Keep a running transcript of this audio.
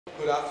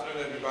Good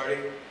afternoon, everybody.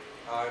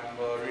 I'm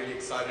really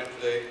excited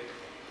today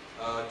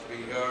to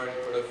be here in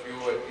front of you.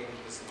 I think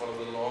this is one of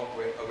the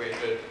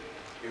long-awaited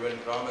event.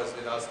 Ram has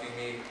been asking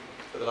me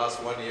for the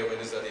last 1 year, when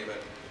is that event?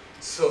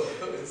 So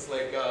it's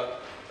like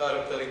tired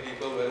of telling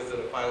people when is the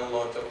final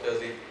launch of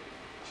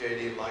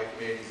Jd Life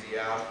Made Easy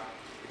app,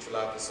 which will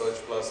have the Search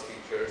Plus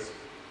features,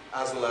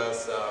 as well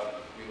as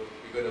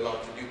we're going to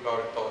launch a new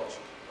product called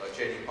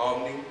Jd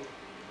Omni,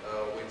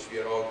 which we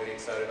are all very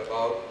excited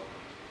about.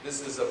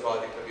 This is a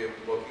project that we have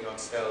been working on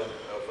stealth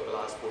for the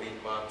last 14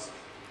 months.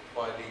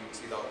 Finally, you can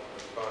see the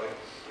ultimate product.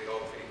 We're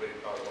all feeling very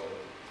proud about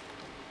it.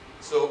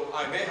 So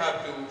I may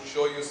have to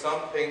show you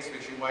some things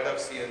which you might have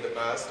seen in the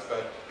past,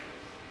 but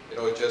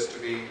just to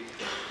be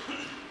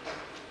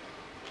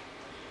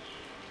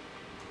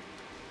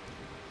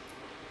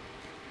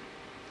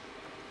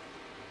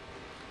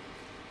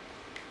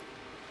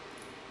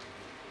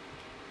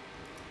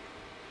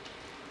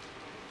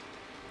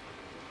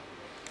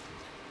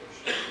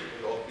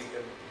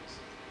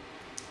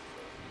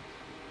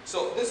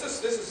So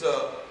this is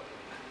a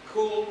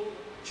cool,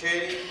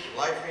 Jd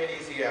Life Made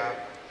Easy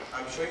app.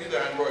 I'm showing you the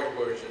Android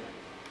version.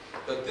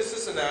 But this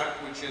is an app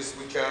which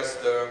has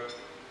the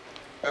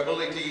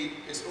ability.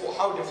 It's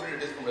how different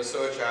it is from a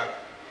search app.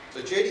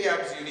 So Jd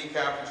app is a unique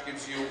app which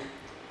gives you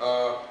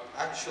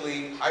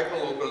actually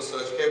hyperlocal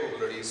search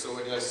capabilities. So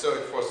when I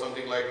search for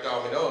something like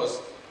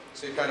Domino's,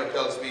 so it kind of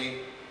tells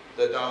me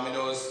the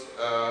Domino's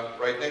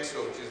right next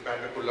door, which is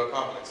Bandaculla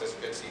Complex, as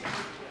you can see.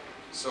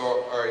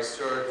 So I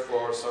search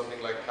for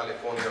something like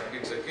California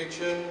Pizza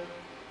Kitchen.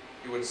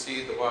 You would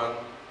see the one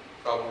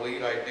probably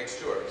right next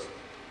to us.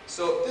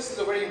 So this is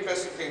a very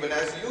interesting thing. When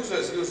as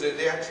users use it,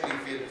 they actually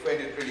find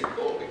it pretty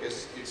cool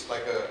because it's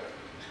like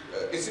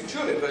it's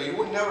intuitive. But you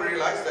would never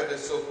realize that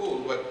it's so cool.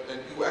 But then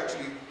you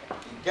actually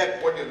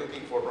get what you're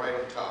looking for right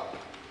on top.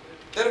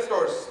 Then of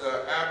course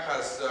the app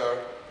has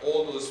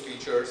all those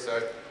features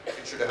that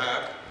it should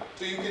have.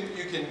 So you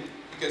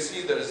can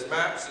see there is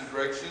maps and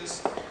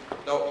directions.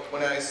 Now,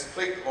 when I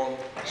click on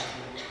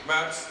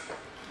maps,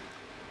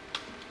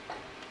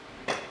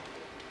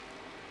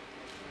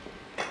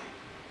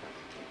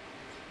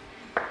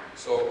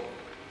 so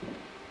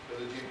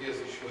there's a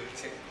GPS issue, I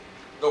think.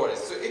 No worries.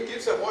 So it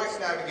gives a voice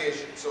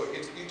navigation. So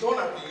you don't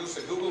have to use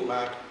a Google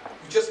map.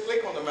 You just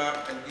click on the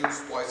map and use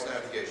voice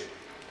navigation.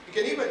 You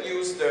can even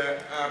use the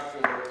app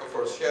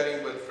for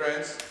sharing with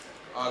friends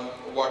on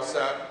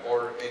WhatsApp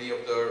or any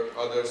of the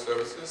other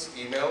services,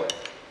 email,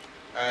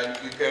 and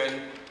you can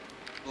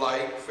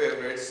like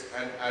favorites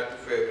and add to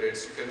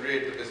favorites. You can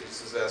rate the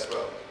businesses as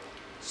well.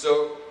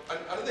 So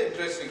another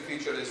interesting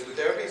feature is with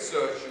every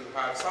search you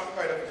have some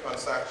kind of a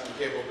transaction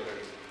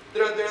capability.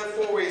 There are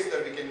 4 ways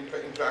that we can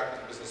interact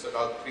with the business,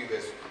 or 3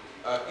 ways.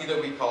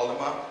 Either we call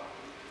them up,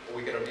 or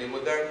we can deal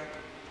with them,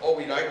 or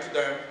we write to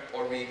them,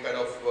 or we kind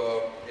of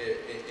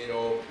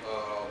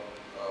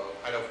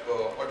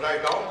or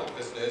drive down the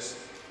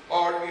business,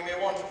 or we may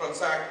want to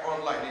transact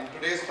online. In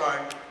today's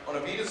time, on a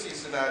B2C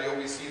scenario,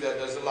 we see that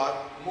there's a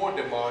lot more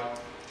demand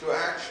to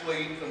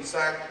actually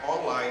transact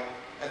online,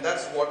 and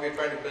that's what we're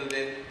trying to build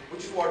in,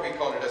 which is what we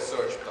call it as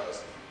Search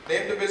Plus.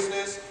 Name the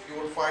business, you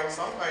will find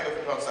some kind of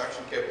a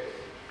transaction capability.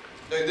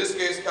 Now in this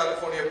case,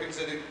 California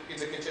Pizza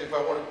Kitchen, if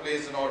I want to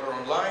place an order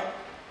online,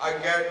 I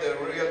get the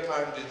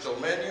real-time digital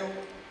menu.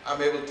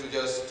 I'm able to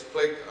just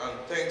click on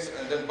things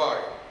and then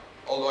buy.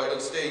 Although I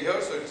don't stay here,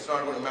 so it's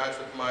not going to match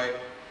with my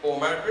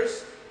home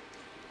address.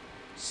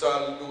 So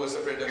I'll do a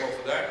separate demo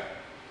for that.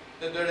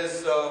 Then there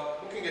is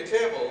booking a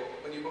table.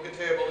 When you book a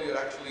table, you're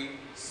actually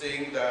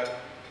seeing that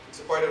it's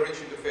quite a rich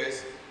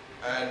interface,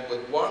 and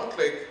with one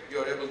click,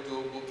 you're able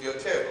to book your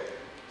table.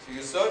 So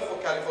you search for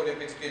California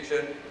Pizza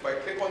Kitchen. If I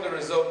click on the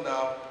reserve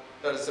now,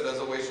 that is a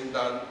reservation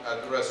done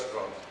at the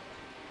restaurant.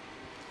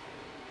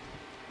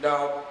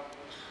 Now,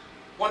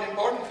 one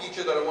important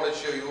feature that I want to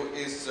show you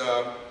is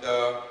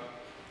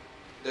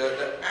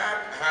the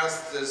app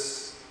has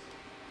this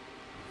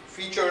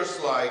features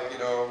like,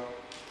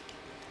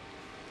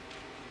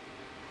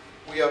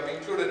 we have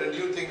included a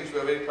new thing which we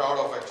are very proud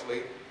of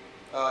actually.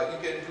 You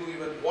can do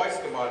even voice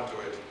command to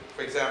it.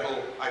 For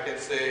example, I can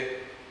say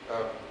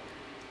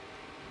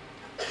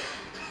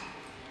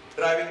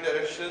driving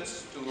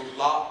directions to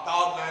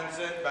Todd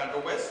Lanson, Banter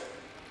West.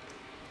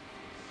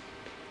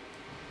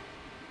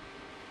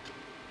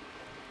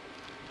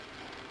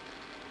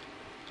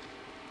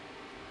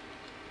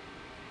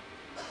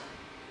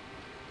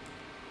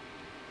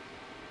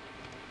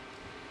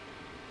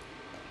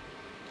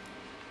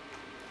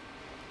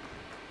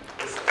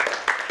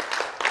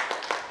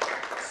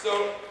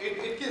 So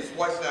it gives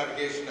voice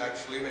navigation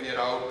actually when you're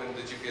out and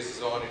the GPS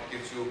is on. It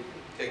gives you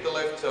take a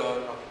left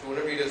turn, after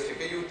 200 meters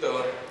take a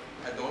U-turn,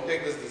 and don't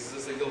take this is a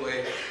single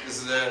way,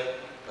 this is a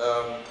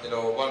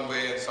one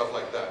way and stuff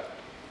like that.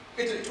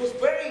 It was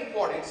very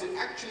important, it's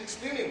actually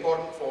extremely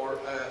important for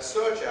a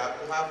search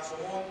app to have its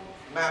own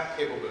map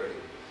capability.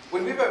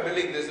 When we were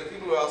building this, the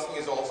people were asking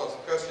us all sorts of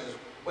questions.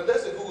 When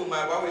there's a Google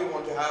map, why would you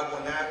want to have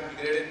one app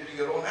integrated into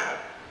your own app?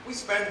 We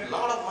spent a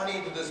lot of money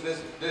into this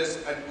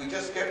and we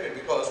just kept it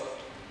because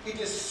It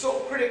is so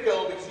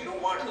critical because you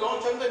don't want to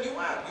launch another new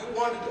app. You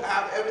want to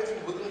have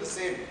everything within the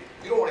same.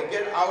 You don't want to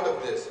get out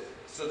of this.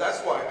 So that's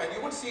why. And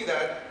you would see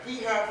that we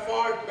have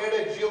far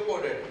better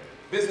geocoded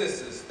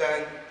businesses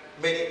than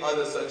many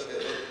other such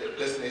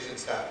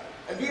destinations have.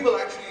 And we will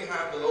actually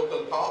have the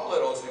local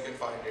cobbler also, you can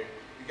find it.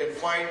 You can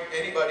find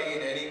anybody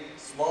in any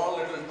small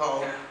little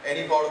town,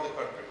 any part of the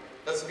country.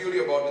 That's the beauty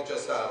about the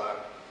Justdial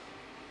app.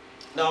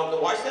 Now, the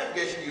voice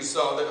navigation you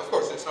saw, that of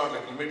course it's not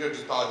like limited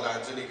to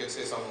Thailand, and you can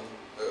say some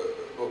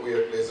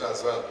weird places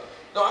as well.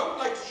 Now, I would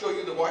like to show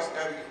you the voice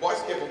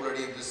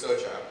capability of the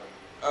search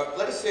app.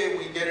 Let us say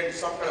we get into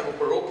some kind of a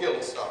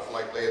parochial stuff,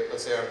 like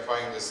let's say I'm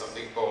trying this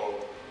something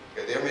called,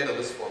 okay, they made a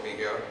list for me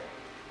here.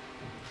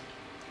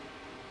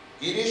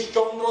 Girish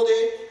Chandra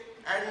De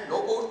and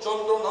Nopur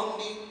Chandra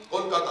Nandi,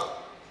 Kolkata.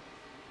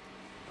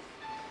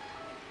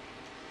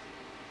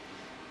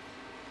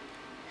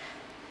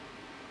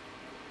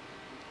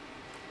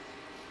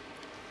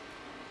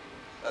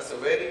 That's a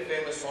very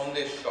famous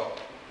Sandesh shop.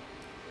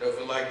 You know, if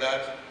you like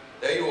that,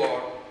 there you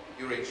are,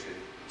 you reached it.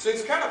 So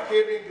it's kind of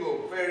catering to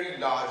a very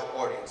large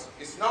audience.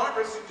 It's not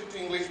restricted to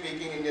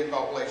English-speaking Indian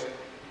population.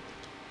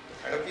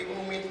 The kind of people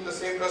who meet in the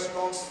same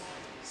restaurants,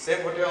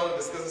 same hotel,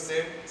 discuss the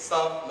same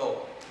stuff,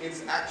 no.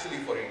 It's actually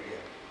for India.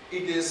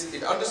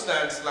 It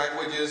understands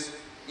languages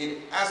in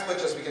as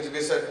much as we can be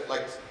said,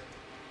 like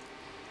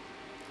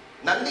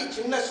Nandi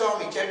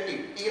Chinnaswamy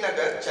Chetty, T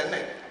Nagar,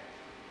 Chennai.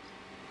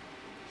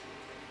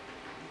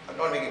 I'm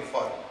not making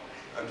fun.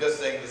 I'm just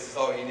saying this is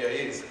how India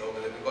is. You know,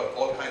 we've got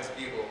all kinds of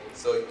people.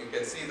 So you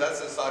can see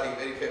that's a sari,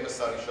 very famous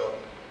sari shop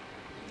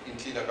in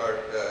T Nagar,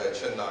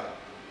 Chennai.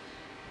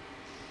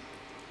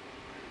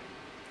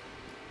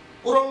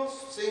 Puran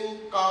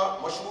Singh ka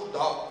mashhoor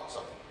dhaba.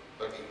 Sorry,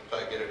 let me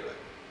try to get it right.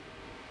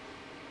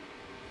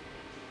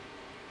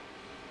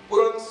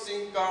 Puran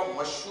Singh ka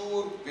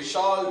mashhoor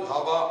Vishal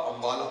Dhaba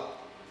Ambala.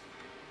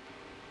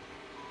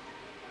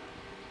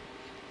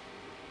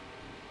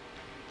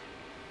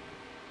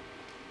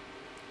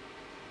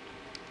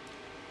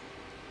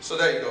 So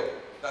there you go.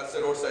 That's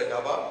the roadside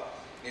dhaba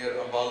near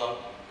Ambala,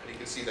 and you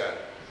can see that.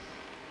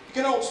 You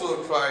can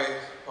also try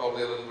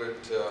probably a little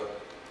bit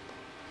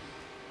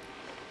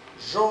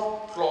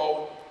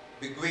Jean-Claude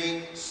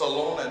Beguine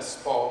Salon and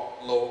Spa,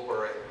 Low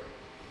Parade.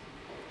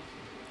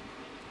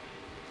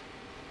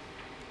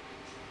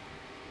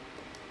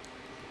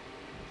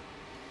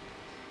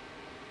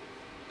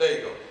 There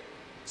you go.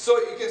 So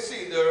you can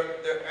see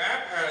the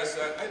app has,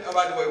 and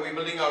by the way, we're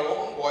building our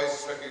own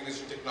voice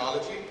recognition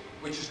technology,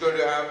 which is going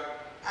to have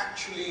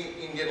actually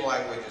Indian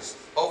languages.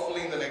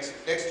 Hopefully in the next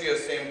year,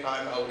 same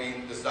time, I'll be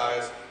in this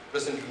dais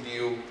presenting to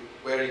you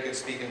where you can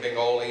speak in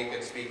Bengali, you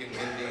can speak in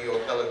Hindi or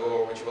Telugu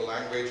or whichever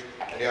language,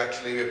 and you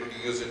actually be able to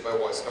use it by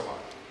voice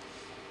command.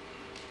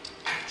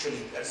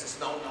 Actually, that's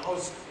now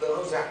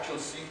the actual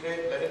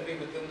secret. Let it be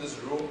within this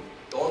room.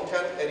 Don't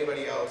tell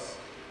anybody else.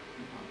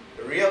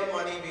 The real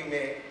money we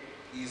make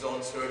is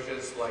on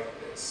searches like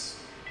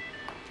this.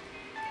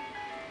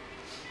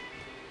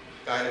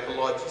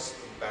 Gynecologist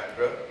in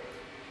Bandra.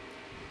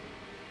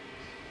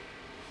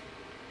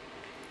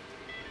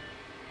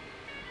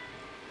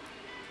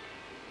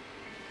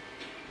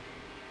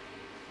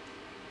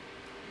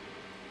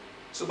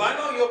 So by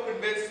now you're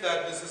convinced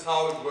that this is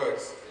how it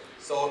works.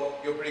 So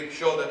you're pretty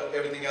sure that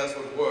everything else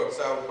would work.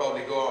 So I would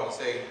probably go on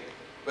saying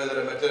whether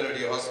a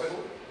maternity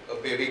hospital, a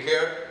baby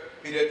care,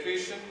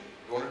 pediatrician.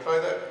 You want to try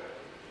that?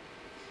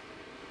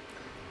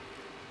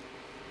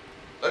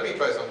 Let me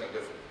try something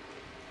different.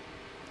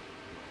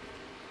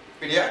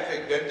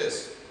 Pediatric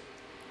dentist.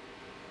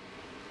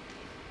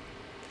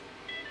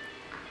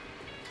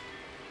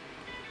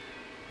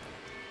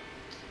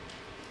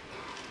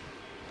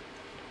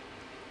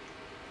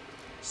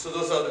 So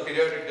those are the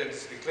pediatric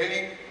dentistry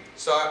clinic.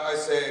 So I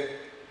say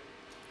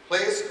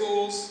play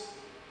schools.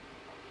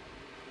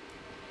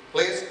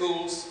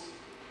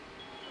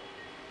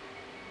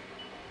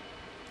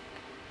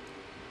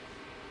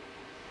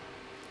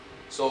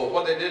 So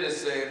what they did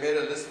is they made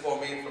a list for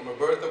me from a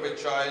birth of a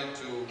child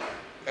to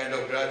kind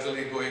of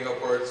gradually going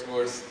upwards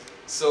towards.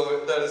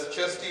 So that is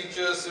chess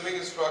teacher, swimming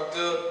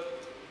instructor,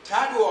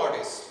 tattoo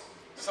artist.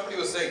 Somebody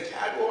was saying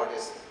tattoo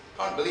artist?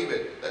 Can't believe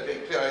it. Let me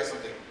try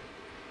something.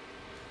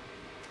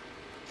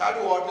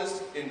 Tattoo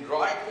artist in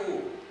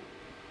Raipur.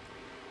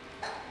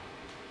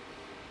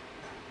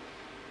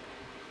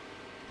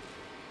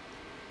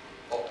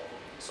 Oh,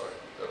 sorry,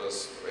 that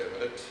was, wait a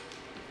minute.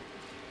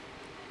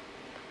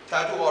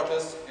 Tattoo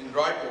artist in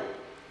Raipur.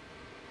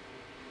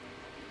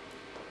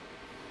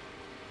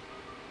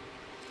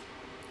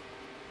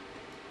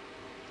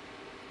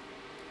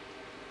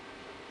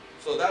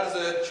 So that is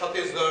a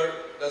Chhattisgarh,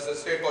 that's a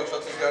state called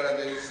Chhattisgarh, and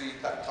then you see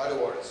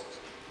tattoo artists.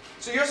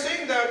 So you're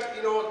saying that,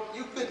 you know,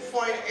 you could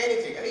find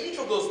anything, and each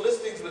of those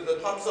listings with the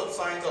thumbs up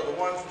signs are the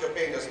ones which are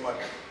paying us money.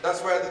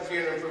 That's where the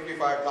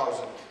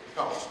 355,000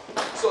 comes.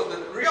 So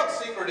the real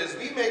secret is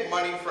we make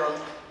money from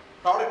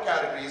product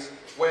categories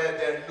where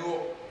there are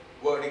no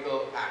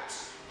vertical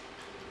apps.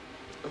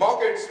 The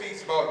market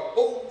speaks about,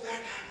 oh, that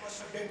app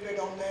must have been paid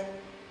on them.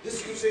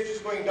 this usage is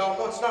going down.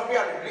 No, it's not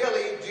reality.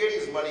 Really,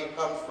 JD's money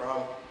comes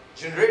from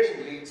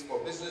generating leads for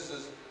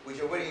businesses which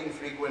are very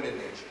infrequent in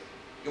nature.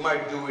 You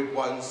might do it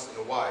once in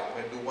a while.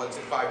 You might do once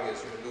in 5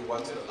 years. You might do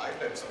once in a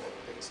lifetime, some of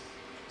the things.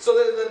 So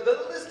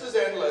the list is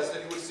endless,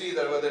 that you would see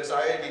that whether it's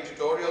IIT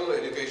tutorial,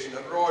 education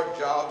abroad,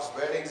 jobs,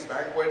 weddings,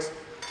 banquets,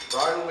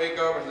 bridal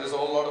makeup, and there's a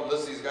whole lot of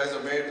lists these guys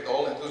have made with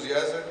all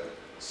enthusiasm.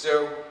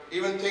 So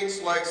even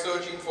things like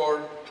searching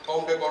for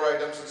home decor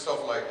items and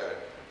stuff like that.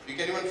 You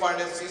can even find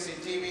a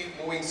CCTV,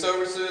 moving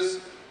services,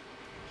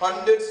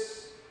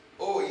 hundreds,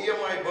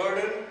 EMI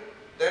burden.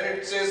 Then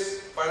it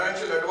says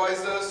financial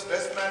advisors,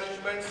 stress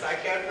management,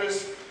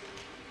 psychiatrists,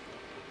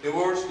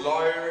 divorce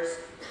lawyers,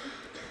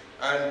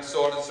 and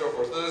so on and so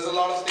forth. So there's a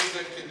lot of things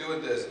that you can do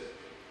with this.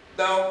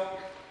 Now,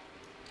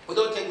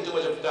 without taking too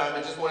much of time,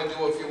 I just want to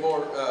do a few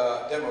more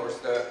demos.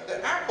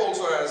 The app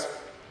also has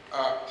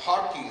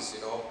hotkeys,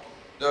 you know.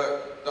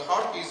 The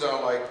hotkeys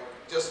are like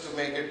just to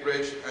make it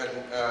rich,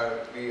 and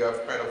we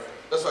have kind of,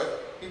 that's why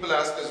people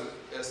ask us,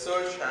 a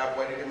search app,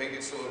 why did you make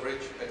it so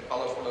rich and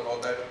colorful and all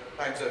that?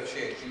 Times have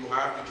changed. You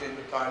have to change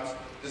with times.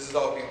 This is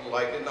how people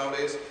like it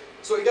nowadays.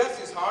 So it has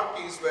these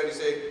hotkeys where you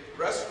say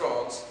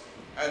restaurants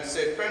and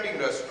say trending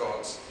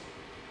restaurants.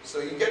 So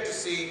you get to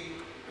see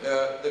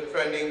the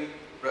trending,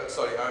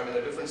 sorry, I'm in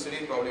a different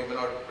city, probably may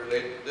not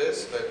relate to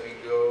this. Let me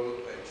go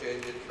and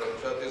change it from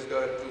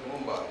Chhattisgarh to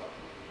Mumbai.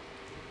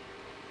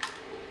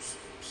 Oops.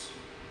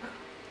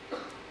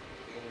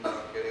 I'm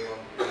not getting on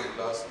green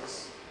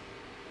glasses.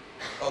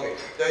 Okay,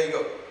 there you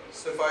go.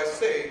 So if I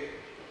say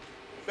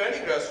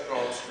trending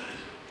restaurants,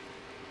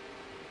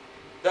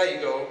 there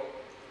you go.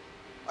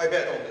 I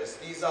bet on this.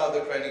 These are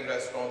the trending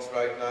restaurants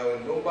right now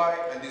in Mumbai,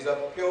 and these are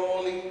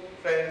purely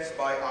trends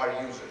by our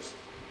users.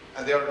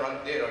 And they are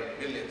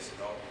millions,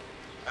 you know.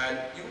 And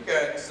you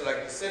can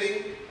select the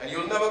city, and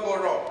you'll never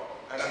go wrong.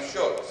 And I'm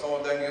sure some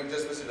of them you've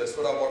just visited.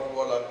 Soda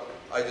Waterwala,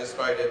 I just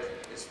tried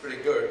it. It's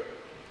pretty good.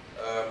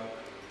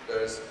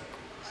 There's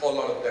a whole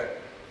lot of them.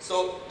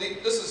 So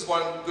this is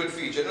one good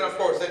feature. And of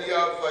course, then you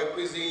have like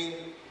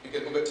cuisine. You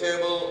can book a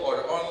table,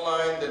 order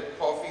online, then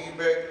coffee,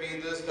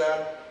 bakery, this,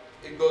 that.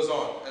 It goes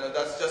on, and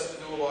that's just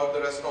to do about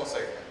the restaurant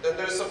segment. Then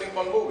there is something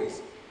called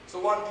movies. So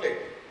one click,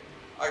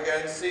 I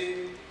can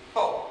see,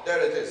 oh,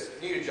 there it is,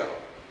 Nirja.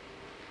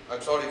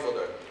 I'm sorry for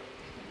that.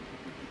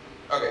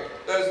 Okay,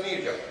 there's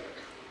Nirja.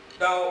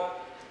 Now,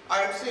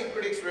 I'm seeing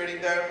critics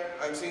rating there,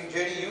 I'm seeing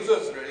JD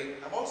users rating.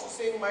 I'm also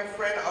seeing my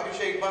friend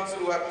Abhishek Bansal,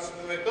 who happens to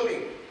be my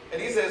colleague, and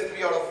he says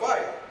 3 out of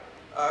 5.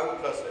 I would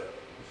trust it.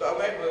 So I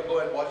might go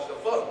and watch the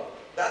film.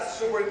 That's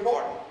super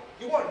important.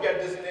 You won't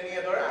get this in any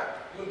other app.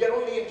 You'll get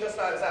only in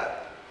Justdial's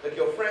app, that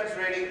your friend's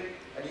rating,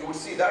 and you would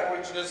see that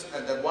richness,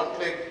 and then one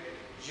click,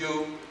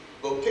 you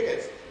book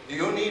tickets. Do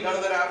you need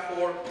another app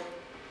for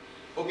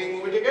booking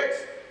movie tickets?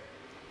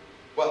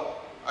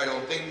 Well, I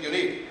don't think you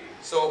need.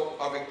 So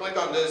if I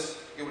click on this,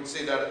 you would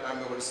see that I'm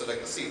able to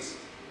select the seats.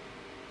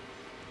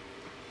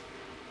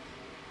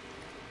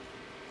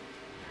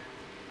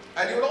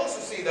 And you will also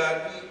see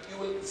that you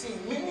will see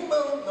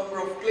minimal number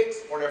of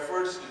clicks or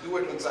efforts to do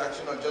a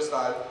transaction on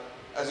Justdial.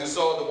 As you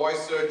saw, the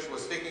voice search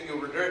was taking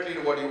you directly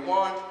to what you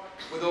want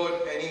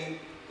without any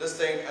this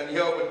thing. And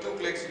here with 2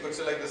 clicks, you could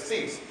select the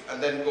seats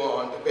and then go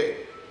on to pay.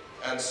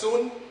 And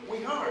soon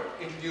we are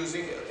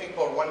introducing a thing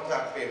called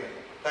one-tap payment.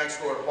 Thanks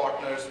to our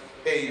partners,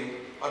 PayU.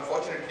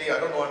 Unfortunately, I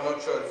don't know, I'm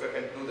not sure if I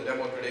can do the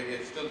demo today. We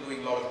are still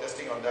doing a lot of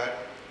testing on that.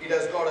 It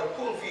has got a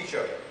cool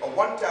feature. A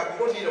one-tap,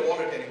 you don't need a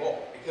wallet anymore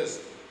because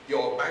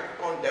your bank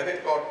account,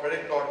 debit card,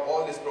 credit card,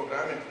 all is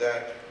programmed into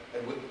that.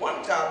 And with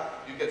one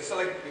tap, you can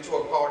select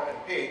whichever card and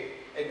pay.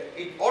 And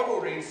it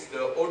auto-reads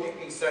the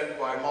OTP sent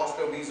by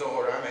Master, Visa,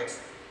 or Amex,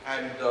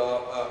 and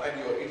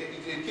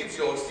it keeps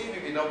your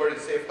CVV number in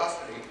safe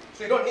custody.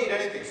 So you don't need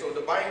anything. So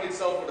the buying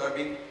itself would have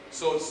been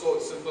so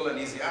simple and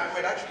easy. I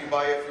might actually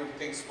buy a few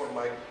things for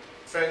my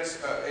friends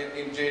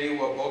in JD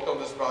who have worked on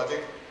this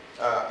project.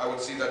 I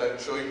would see that and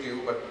show it to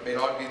you, but may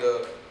not be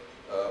the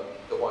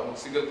one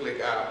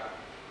single-click app.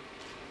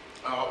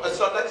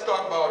 So let's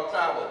talk about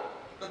travel.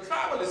 The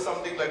travel is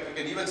something like you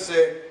can even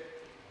say,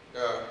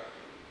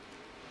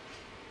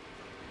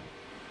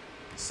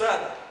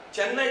 Sir,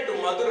 Chennai to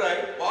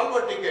Madurai,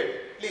 Volvo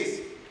ticket,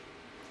 please.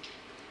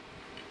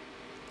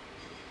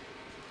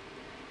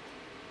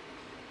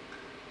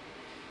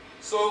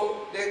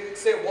 So they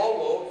say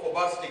Volvo for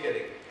bus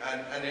ticketing,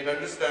 and it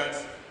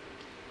understands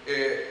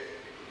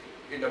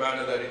in the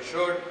manner that it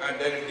should, and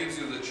then it gives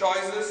you the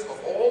choices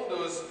of all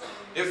those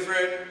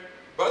different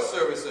bus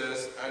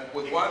services, and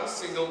with one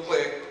single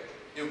click,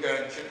 you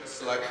can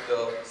select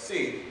the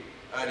seat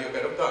and you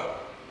get it done.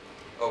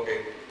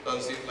 Okay,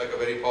 doesn't seem like a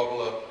very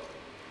popular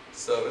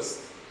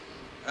service.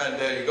 And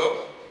there you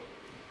go,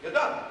 you're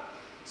done.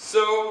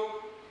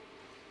 So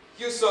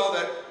you saw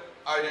that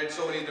I did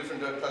so many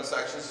different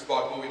transactions,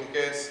 bought movie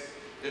tickets,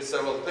 did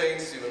several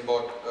things, even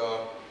bought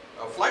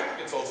flight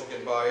tickets also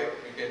can buy.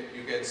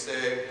 You can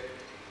say,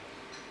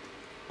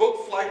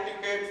 book flight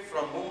ticket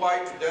from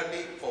Mumbai to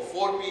Delhi for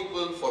 4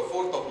 people for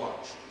 4th of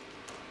March.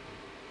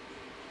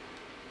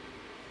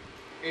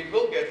 It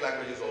will get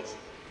languages also.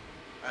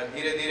 And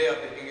धीरे धीरे आप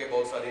देखेंगे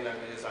बहुत सारी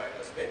languages आए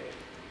इसमें.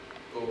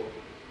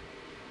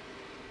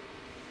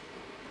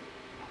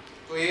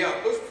 तो ये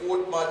आपको 4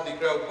 mark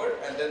दिख रहा है ऊपर,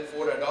 and then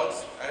 4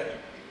 adults, and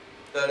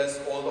that is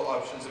all the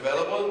options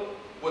available.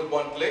 With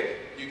one click,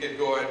 you can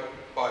go and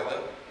buy the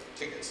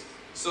tickets.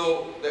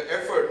 So the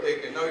effort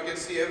taken, now you can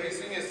see every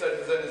senior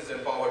citizen is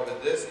empowered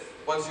with this.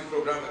 Once you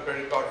program a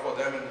credit card for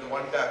them and the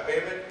one-tap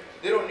payment,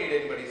 they don't need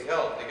anybody's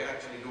help. They can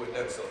actually do it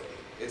themselves.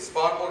 It's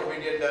far more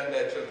immediate than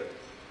their children.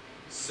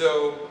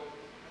 So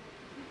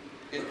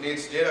it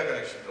needs data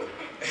connection though.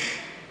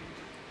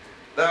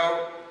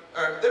 Now,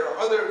 there are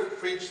other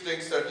fringe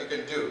things that you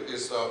can do.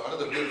 Is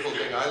another beautiful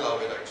thing, I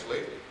love it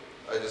actually.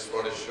 I just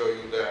want to show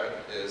you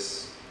that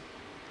is,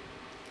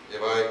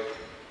 if I,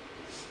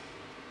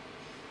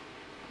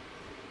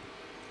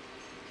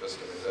 just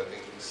a minute, I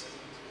think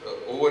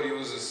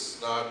overuse is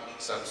not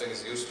Samsung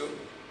is used to.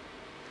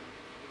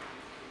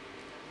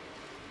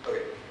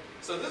 Okay,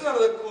 so this is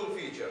another cool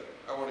feature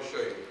I want to show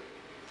you.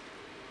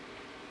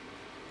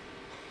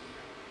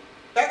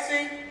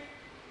 Taxi!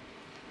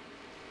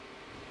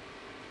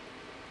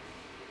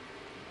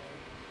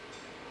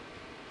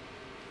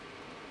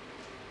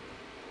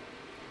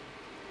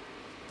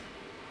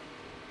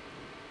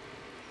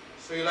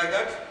 So you like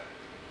that?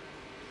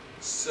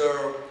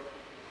 So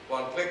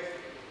one click.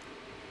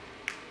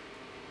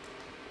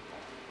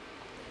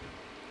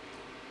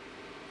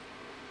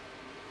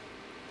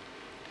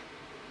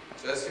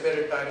 So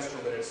estimated time is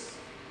 2 minutes.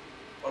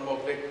 One more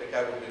click, the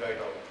cab will be right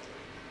out.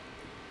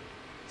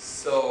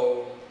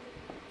 So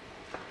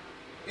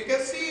you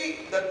can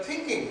see the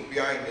thinking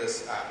behind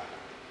this app.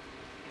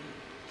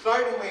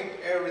 Try to make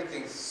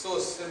everything so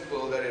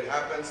simple that it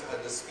happens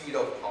at the speed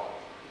of thought.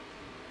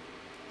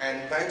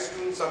 And thanks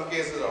to, in some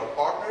cases, our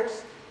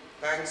partners,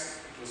 thanks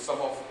to some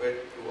of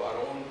it to our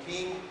own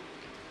team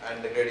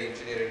and the great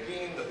engineering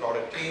team, the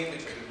product team,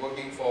 which has been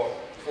working for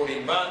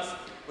 14 months,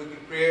 we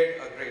could create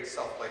a great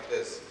stuff like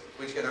this,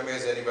 which can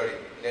amaze anybody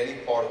in any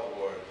part of the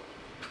world.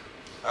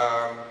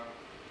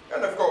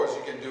 And of course,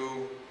 you can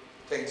do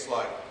things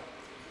like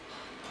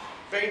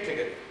train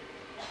ticket.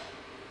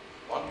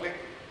 One click,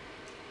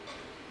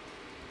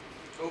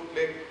 2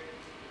 click,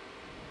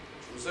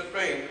 choose a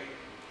train.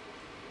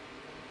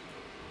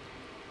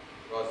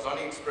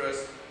 Rajdhani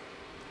Express,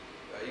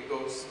 there you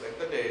go, select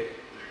the date.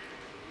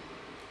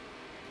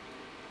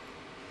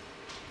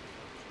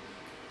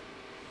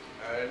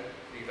 And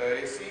retire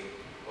AC,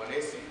 1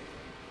 AC,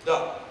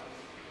 done.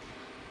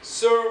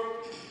 So,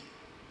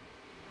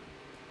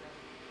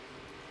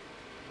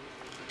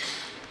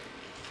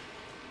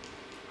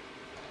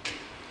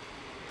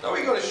 now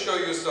we're going to show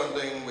you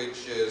something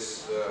which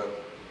is,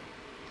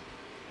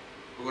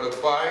 we're going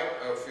to buy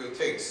a few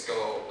things.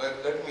 So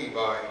let me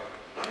buy.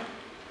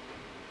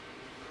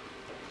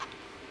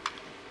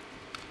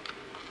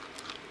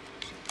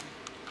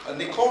 A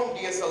Nikon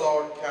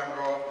DSLR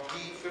camera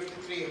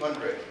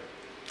D5300.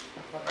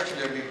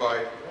 Actually, let me buy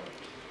it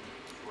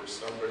for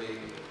somebody in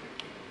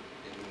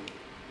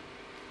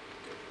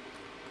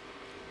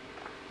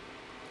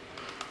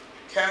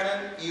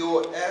Canon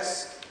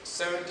EOS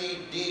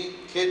 70D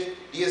kit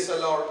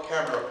DSLR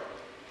camera.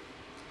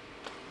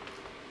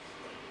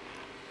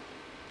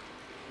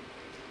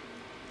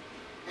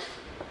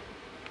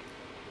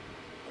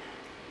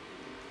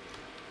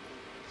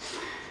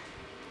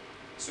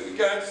 So you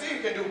can see,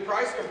 you can do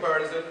price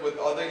comparison with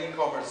other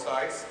e-commerce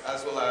sites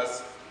as well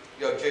as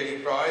you have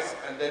JD price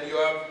and then you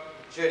have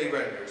JD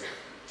vendors.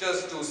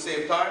 Just to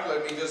save time,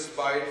 let me just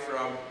buy it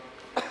from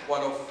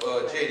one of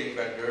JD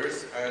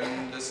vendors,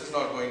 and this is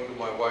not going to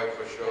my wife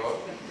for sure.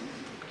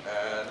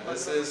 And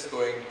this is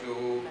going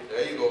to,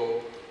 there you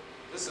go.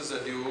 This is a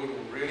dude who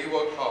really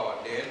worked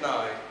hard day and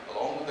night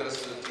along with the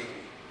rest of the team.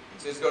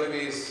 So it's going to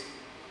be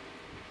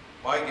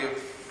my gift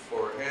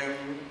for him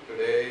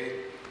today.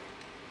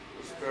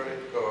 His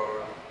credit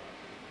card.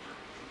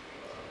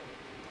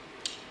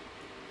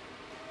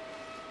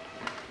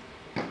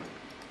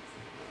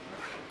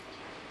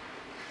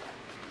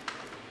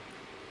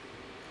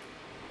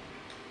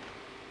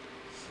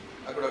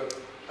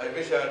 I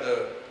wish I had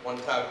a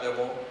one-tap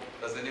demo.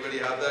 Does anybody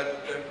have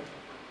that?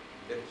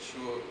 Get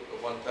you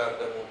a one-tap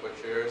demo for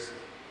chairs.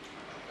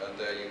 And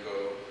there you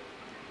go.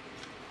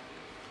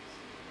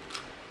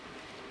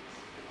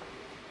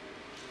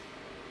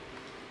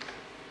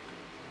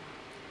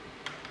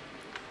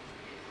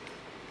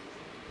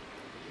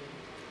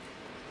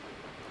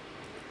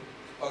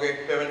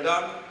 Okay, payment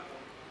done.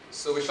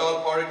 So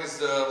Vishal Parekh is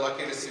the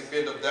lucky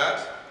recipient of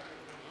that.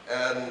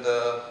 And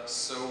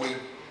so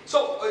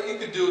you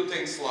could do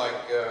things like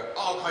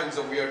all kinds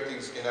of weird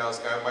things you can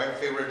ask. My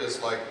favorite is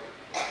like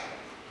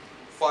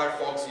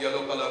Firefox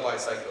yellow color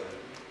bicycle.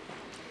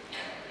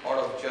 Out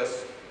of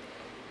just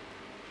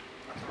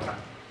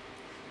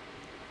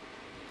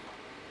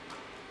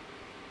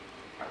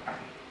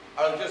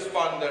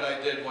fun that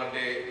I did one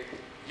day,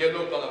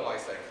 yellow color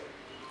bicycle.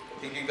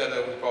 Thinking that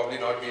there would probably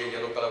not be a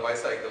yellow color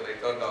bicycle,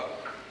 it turned out.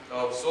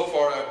 Now, so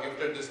far I've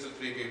gifted this to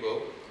 3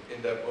 people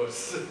in that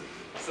course.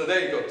 So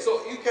there you go.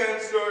 So you can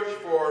search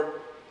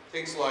for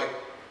things like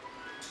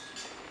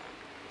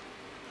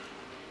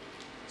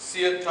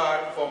Seat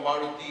tyre for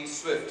Maruti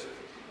Swift.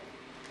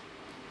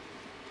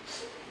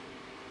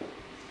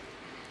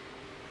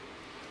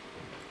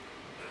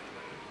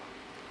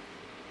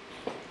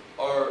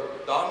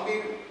 और दाम भी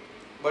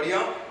बढ़िया,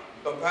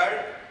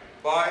 compared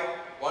by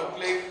one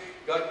click,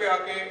 घर पे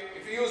आके,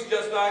 if you use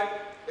Justdial,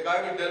 the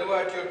guy will deliver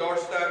at your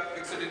doorstep,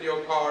 fix it in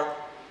your car,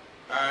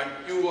 and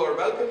you are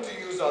welcome to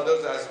use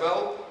others as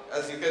well.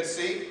 As you can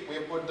see, we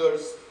put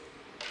those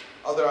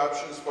other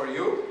options for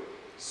you.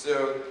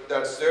 So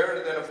that's there,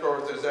 and then of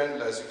course there's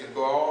endless. You can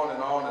go on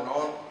and on and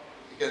on.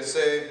 You can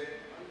say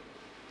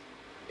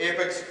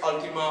Apex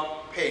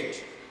Ultima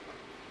Paint.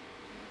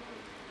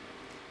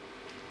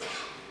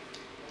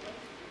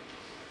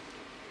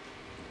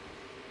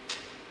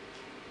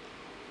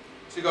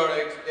 So you got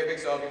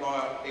Apex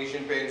Ultima,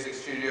 Asian paints,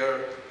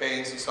 exterior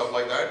paints and stuff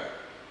like that.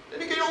 Then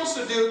you can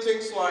also do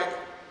things like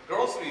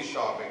grocery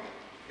shopping.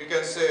 You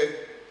can say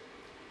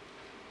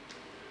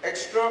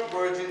extra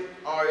virgin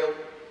olive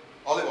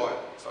oil,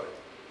 sorry.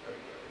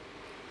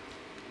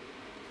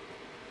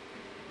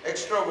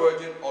 Extra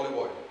virgin olive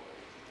oil.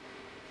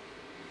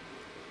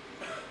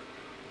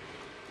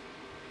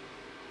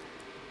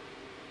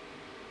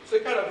 So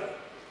you kind of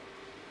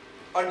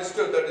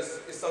understood that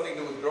it's something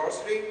to do with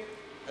grocery.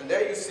 And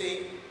there you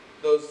see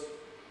those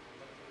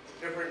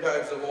different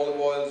types of olive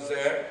oils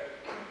there,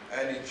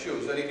 and you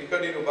choose. And you can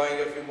continue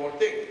buying a few more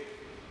things.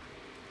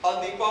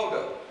 Haldi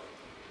powder.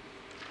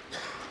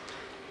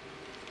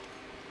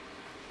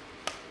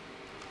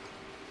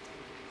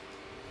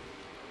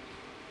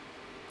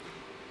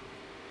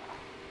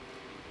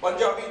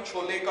 Punjabi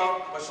chole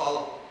ka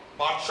masala,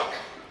 badshah.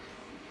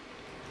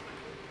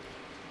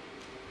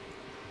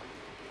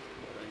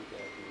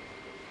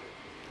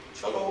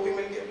 Chalo, wo bhi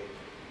mil gaya.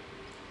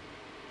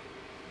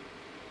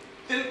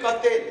 Til ka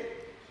tel.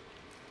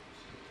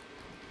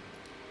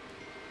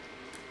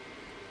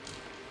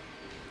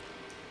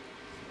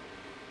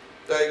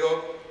 There you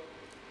go.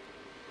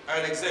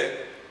 And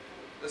exit.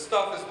 The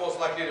stuff is most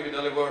likely to be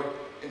delivered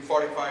in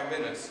 45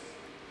 minutes.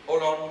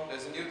 Hold on,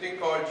 there's a new thing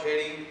called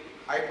Jd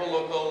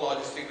hyperlocal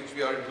logistic, which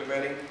we are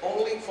implementing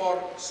only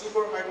for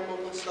super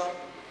hyperlocal stuff,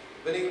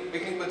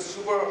 beginning with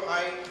super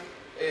high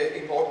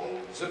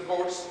important zip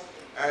codes,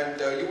 and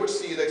you would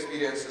see the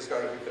experience is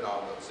going to be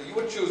phenomenal. So you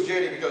would choose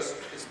Jd because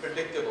it's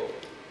predictable.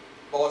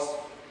 Boss,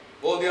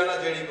 bol diya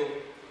na Jd ko.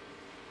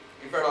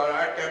 In fact, our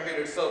ad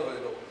campaign itself is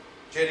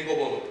Jd ko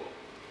bolo.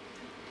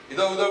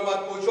 Idhar udhar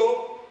mat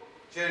pucho,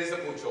 Jd se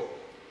pucho.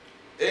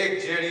 Ek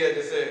Jd hai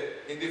jaise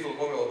Hindi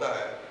filmon mein hota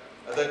hai,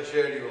 and that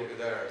Jd will be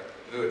there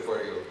to do it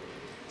for you.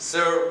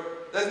 So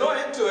there's no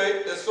end to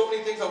it. There's so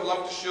many things I would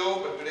love to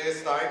show, but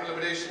today's time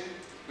limitation.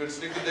 We'll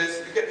stick to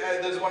this. You can,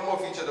 there's one more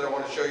feature that I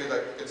want to show you that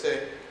you can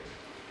say,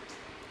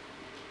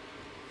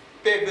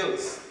 pay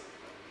bills.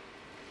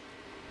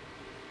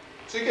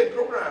 So you can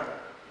program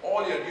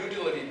all your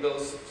utility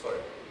bills. Sorry,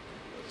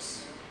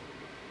 oops.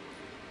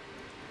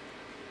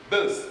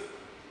 Bills.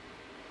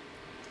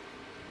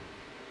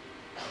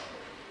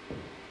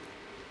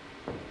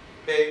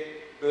 Pay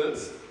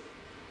bills.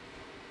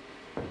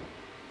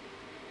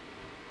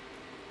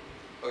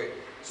 Okay,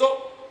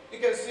 so you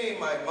can see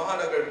my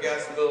Mahanagar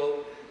gas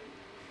bill,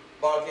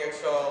 Bharti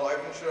Extra life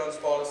insurance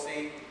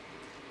policy,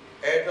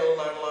 Airtel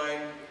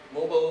landline,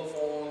 mobile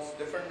phones,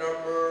 different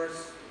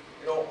numbers,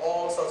 you know,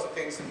 all sorts of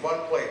things in one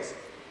place.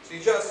 So you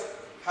just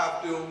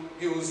have to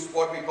use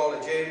what we call a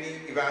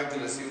Jd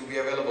evangelist. You will be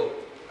available,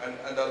 and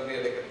there'll be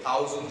like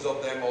thousands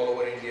of them all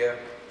over India.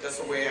 Just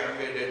the way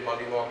Amway did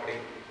multi-marketing.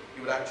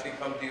 You would actually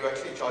come to you,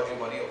 actually charge you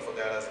money for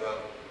that as well.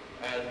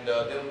 And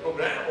they'll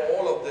program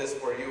all of this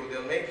for you.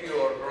 They'll make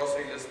your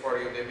grocery list for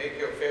you. They make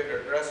your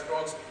favorite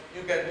restaurants.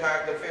 You can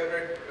tag the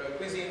favorite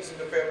cuisines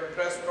into favorite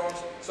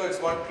restaurants. So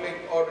it's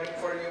one-click ordering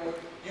for you.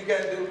 You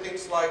can do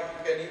things like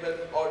you can even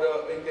order,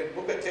 you can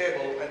book a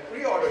table and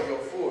pre-order your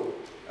food.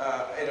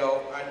 You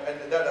know,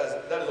 and that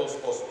is also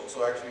possible.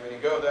 So actually, when you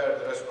go there at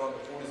the restaurant,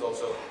 the food is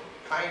also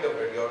kind of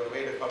ready, or the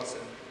waiter comes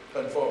and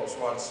confirms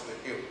once with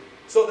you.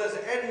 So there's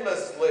an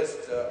endless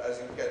list, as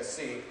you can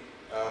see.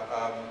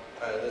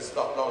 There's a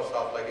lot of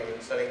stuff like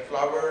even selling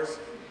flowers.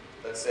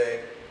 Let's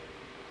say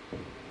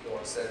you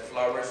want to send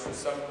flowers to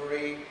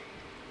somebody.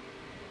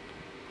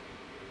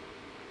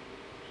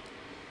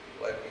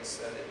 Let me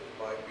send it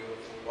to my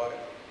beautiful wife.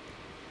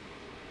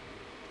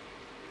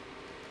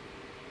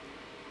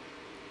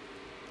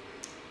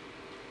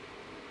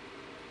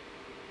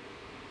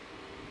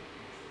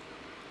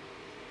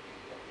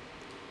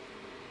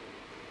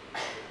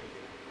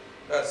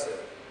 That's it.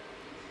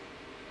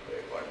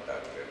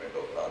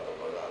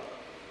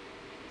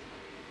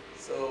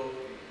 So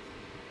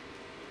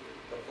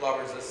the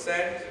flowers are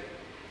sent.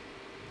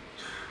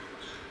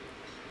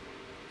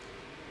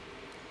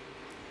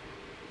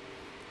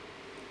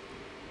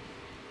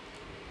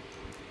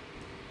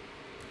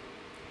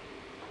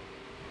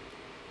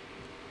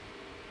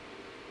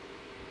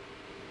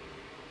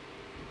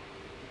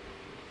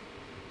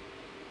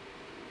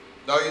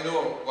 Now you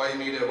know why you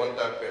need a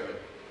one-time payment.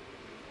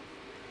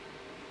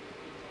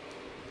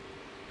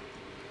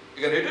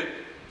 You can read it?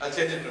 I'll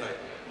change it tonight.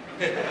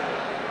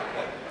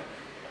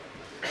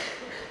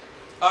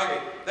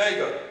 Okay, there you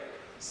go.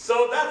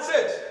 So that's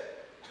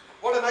it.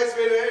 What a nice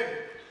way to end.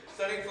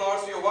 Sending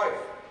flowers to your wife.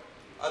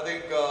 I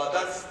think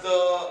that's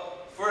the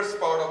first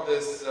part of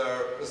this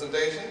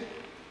presentation.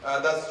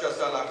 That's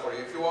Justdial app for you.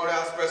 If you want to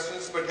ask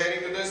questions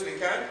pertaining to this, we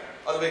can.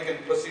 Otherwise, we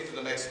can proceed to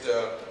the next.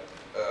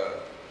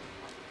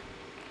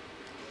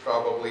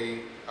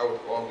 Probably, I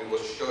would probably will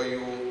show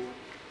you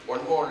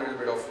one more little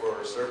bit of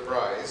a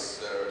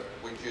surprise,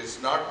 which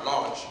is not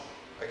launched.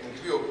 I can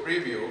give you a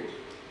preview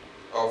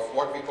of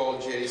what we call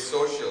Jd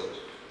Social.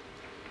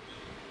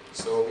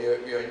 So we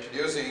are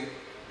introducing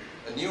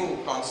a new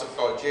concept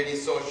called Jd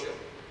Social.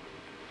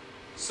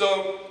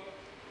 So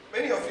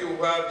many of you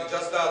who have the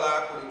Justdial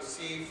app will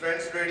see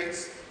friends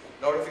ratings,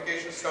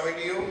 notifications coming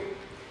to you.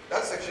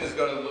 That section is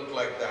going to look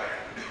like that.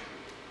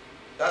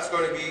 That's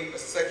going to be a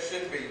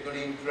section where you're going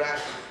to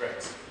interact with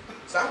friends.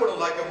 So I'm going to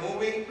like a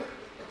movie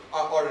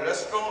or a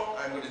restaurant,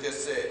 I'm going to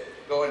just say,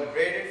 go and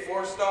rate it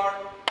 4-star.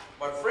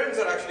 My friends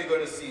are actually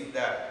going to see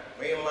that.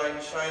 Mainline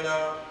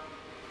China,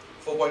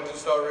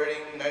 4.2-star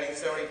rating,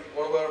 1970,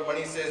 whatever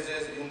money says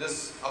is, in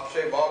this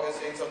Akshay Bog is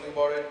saying something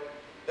about it.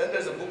 Then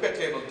there's a book at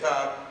table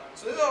tab.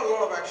 So there's a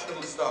lot of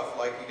actionable stuff,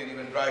 like you can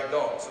even drive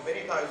down. So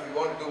many times we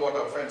want to do what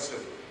our friends do.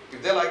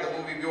 If they like the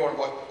movie, we want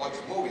to watch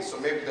the movie. So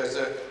maybe there's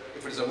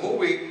if it's a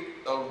movie,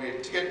 there will be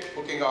a ticket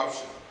booking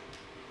option.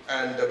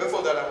 And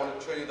before that, I want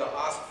to show you the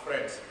Ask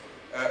Friends.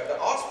 The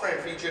Ask Friend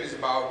feature is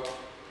about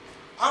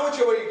how much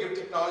ever you give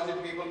technology to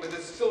people, but they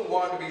still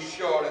want to be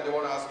sure and they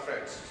want to ask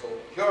friends. So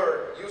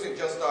here, using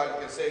Justdial, you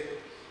can say,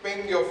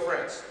 ping your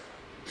friends.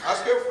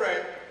 Ask your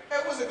friend, hey,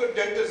 who's a good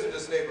dentist in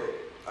this neighborhood?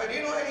 Do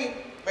you know any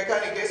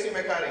mechanic, AC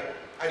mechanic?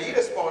 And he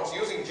responds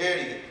using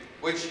Jd,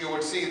 which you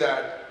would see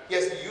that he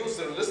has to use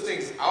the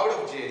listings out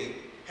of Jd.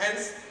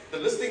 Hence, the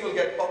listing will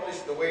get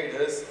published the way it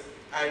is,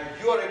 and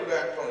you are able to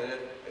act on it,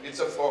 and it's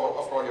of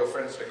all your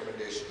friends'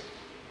 recommendation.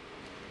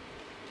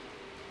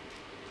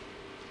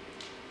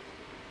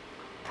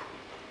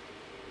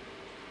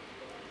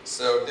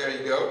 So there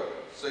you go.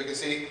 So you can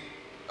see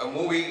a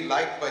movie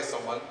liked by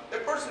someone.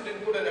 That person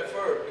didn't put an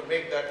effort to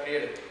make that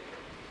creative.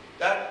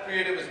 That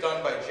creative is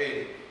done by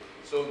Jd.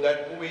 So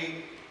that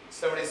movie,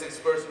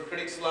 76%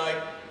 critics like,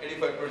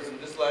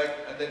 85% dislike,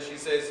 and then she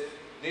says,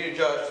 near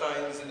Josh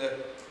signs in the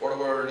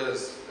whatever it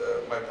is.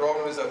 My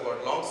problem is I've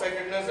got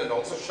long-sightedness and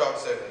also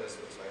short-sightedness.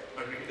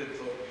 I read it,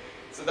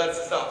 so that's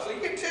the stuff. So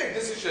you can take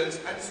decisions,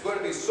 and it's going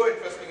to be so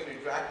interesting and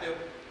interactive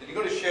that you're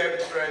going to share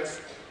with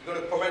friends, you're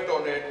going to comment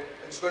on it,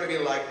 and it's going to be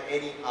like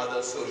any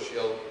other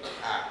social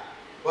app.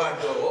 But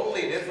the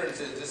only difference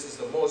is this is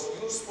the most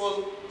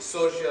useful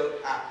social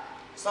app.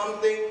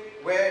 Something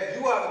where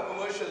you have a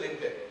commercial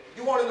intent.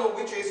 You want to know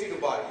which AC to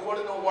buy. You want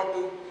to know what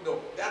to,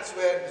 that's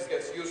where this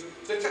gets used.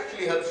 So it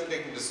actually helps you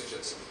taking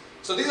decisions.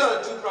 So these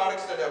are the two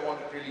products that I want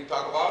to really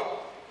talk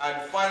about.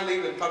 And finally,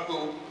 we'll come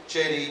to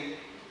Jd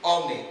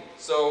Omni.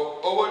 So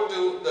over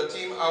to the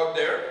team out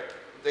there.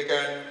 They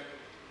can.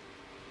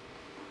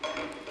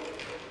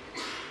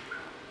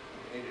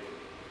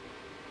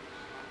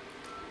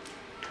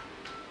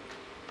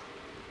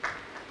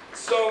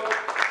 So,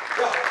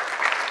 yeah.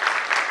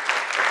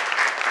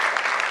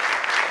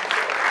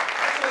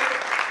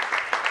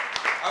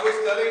 I was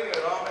telling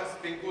Ram and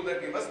Pinku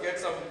that we must get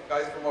some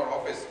guys from our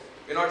office.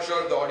 We're not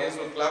sure if the audience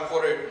will clap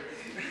for it.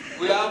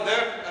 We'll have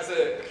them as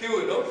a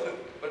cue,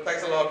 But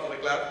thanks a lot for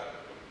the clap.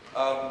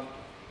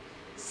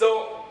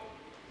 So,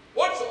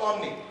 what's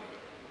Omni?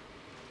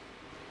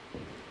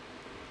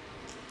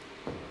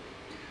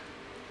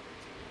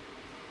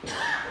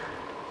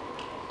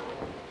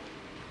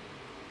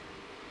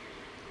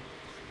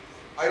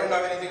 I don't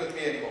have anything with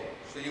me anymore,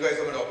 so you guys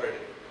are going to operate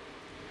it.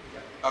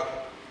 Yeah.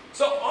 Okay.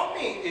 So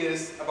Omni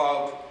is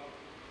about,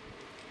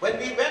 when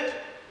we went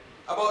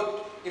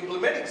about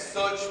implementing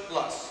Search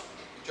Plus,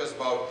 which was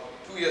about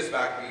 2 years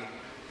back,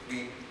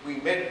 we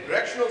made a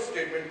directional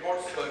statement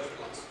called Search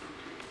Plus.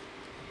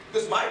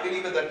 Because my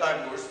belief at that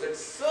time was that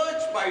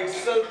search by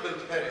itself will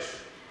perish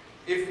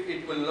if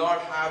it will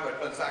not have a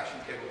transaction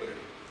capability.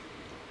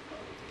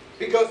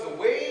 Because the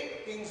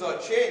way things are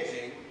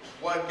changing,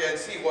 one can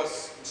see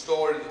what's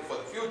stored for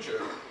the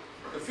future.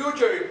 The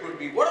future, it could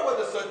be whatever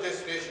the search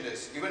destination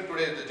is. Even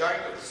today, the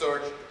giant of the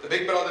search, the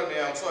big brother may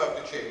also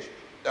have to change.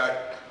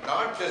 That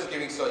not just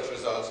giving search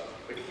results,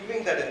 but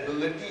giving that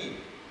ability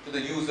to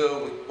the user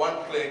with one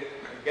click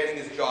and getting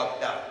his job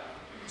done.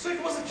 So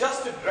it wasn't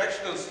just a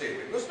directional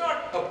statement. It was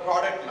not a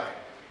product line.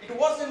 It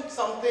wasn't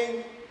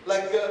something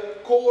like a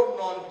core,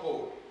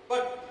 non-core.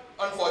 But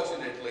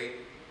unfortunately,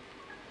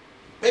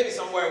 maybe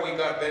somewhere we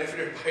got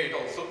benefited by it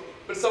also.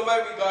 But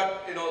somewhere we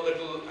got, a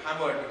little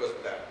hammered because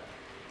of that.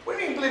 When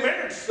we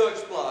implemented Search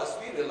Plus,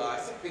 we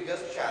realized the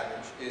biggest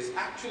challenge is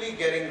actually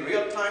getting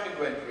real-time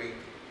inventory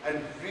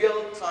and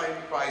real-time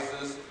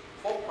prices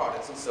for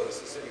products and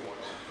services that you want.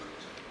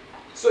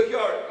 So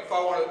here,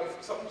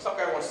 if some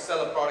guy wants to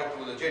sell a product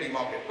through the Jd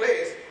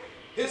Marketplace,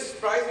 his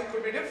pricing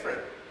could be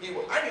different.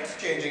 And it's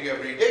changing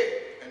every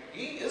day. And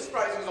his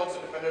pricing is also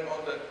dependent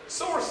on the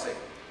sourcing.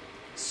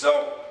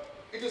 So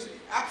it is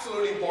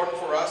absolutely important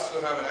for us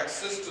to have an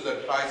access to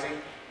that pricing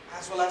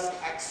as well as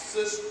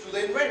access to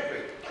the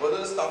inventory, whether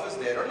the stuff is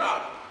there or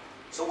not.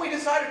 So we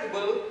decided to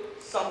build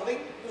something,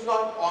 it was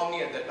not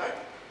Omni at that time,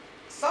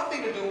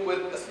 something to do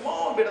with a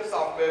small bit of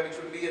software which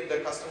would be at the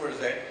customer's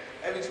end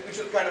and which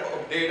would kind of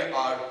update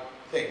our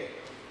thing.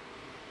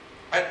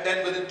 And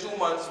then within 2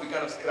 months we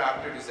kind of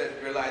scrapped it. We said,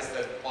 realized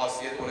that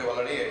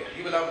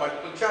he will have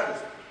multiple channels.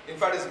 In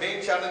fact, his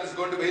main channel is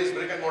going to be his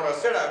brick and mortar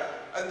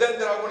setup, and then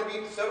there are going to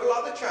be several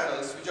other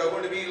channels which are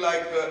going to be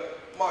like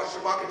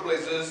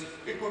marketplaces.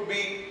 It could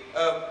be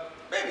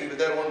maybe with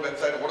their own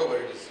website or whatever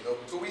it is.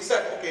 So we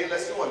said, okay,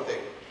 let's do one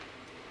thing.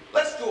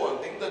 Let's do one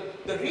thing.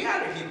 The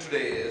reality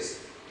today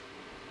is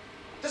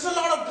there's a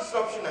lot of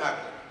disruption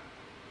happening.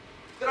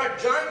 There are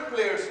giant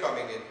players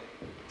coming in,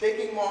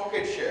 taking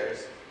market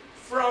shares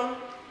from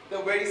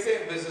the very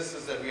same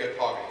businesses that we are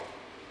targeting.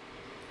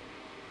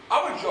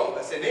 Our job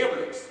as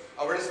enablers,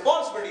 our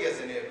responsibility as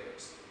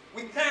enablers,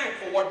 we thank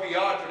for what we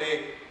are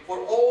today for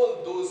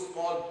all those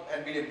small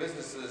and medium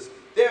businesses.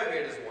 They have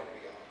made us what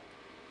we are.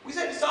 We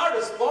said it's our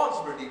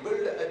responsibility to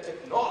build a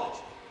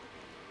technology,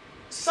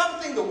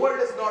 something the world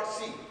has not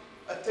seen,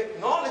 a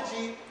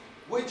technology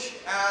which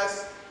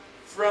has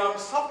from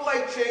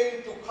supply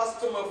chain to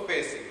customer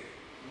facing,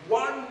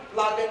 one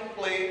plug and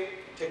play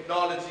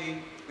technology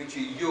which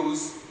you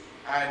use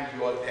and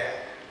you are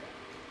there.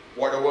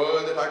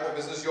 Whatever the type of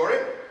business you're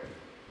in.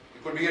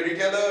 You could be a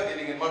retailer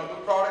dealing in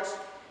multiple products.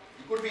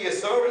 You could be a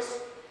service.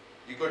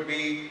 You could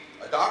be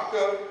a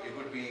doctor. You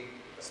could be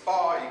a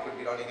spa. You could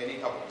be running any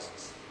type of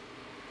business.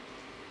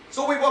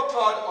 So we worked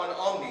hard on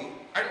Omni,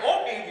 and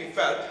Omni we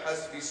felt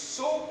has to be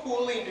so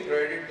coolly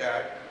integrated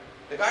that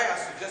the guy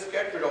has to just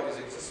get rid of his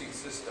existing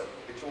system,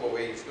 whichever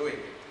way he's doing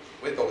it,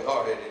 with or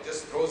without it. It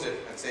just throws it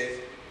and says,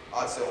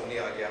 "Aaj se Omni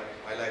aa gaya,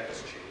 my life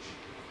has changed."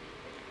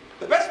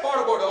 The best part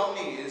about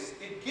Omni is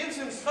it gives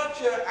him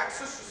such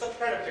access to such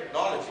kind of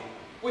technology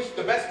which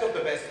the best of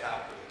the best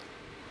have today.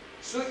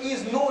 So he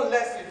is no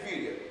less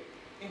inferior.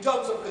 In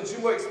terms of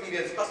consumer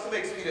experience, customer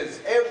experience,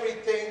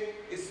 everything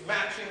is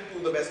matching to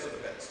the best of the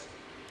best.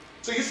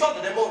 So you saw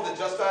the demo of the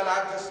Justdial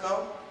app just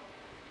now.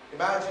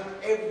 Imagine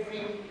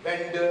every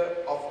vendor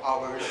of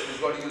ours who's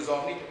going to use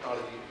Omni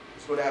technology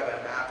is going to have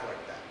an app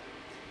like that.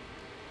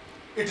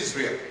 It is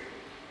real.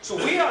 So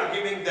we are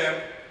giving them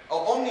an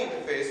Omni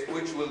interface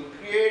which will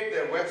create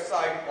their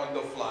website on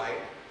the fly.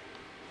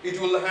 It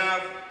will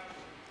have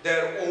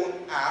their own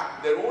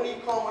app, their own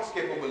e-commerce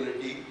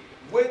capability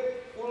with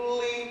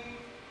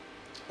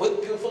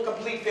beautiful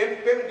complete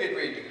payment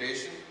gateway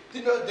integration.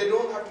 They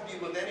don't have to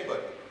deal with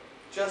anybody.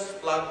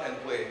 Just plug and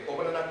play.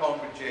 Open an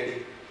account with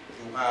Jd.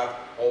 You have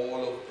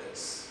all of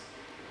this.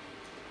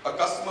 A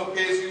customer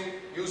pays you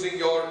using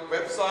your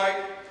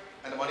website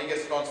and the money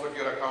gets transferred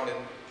to your account in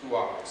 2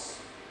 hours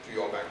to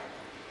your bank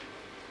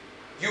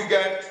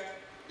account.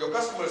 Your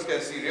customers can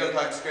see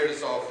real-time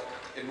status of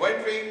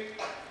inventory.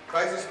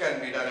 Prices can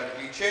be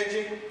dynamically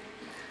changing.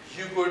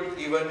 You could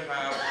even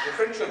have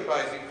differential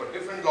pricing for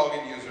different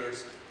login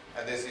users,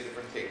 and they see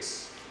different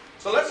things.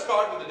 So let's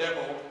start with the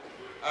demo,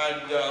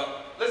 and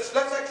let's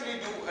actually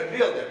do a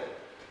real demo.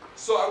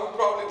 So I would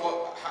probably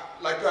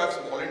like to have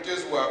some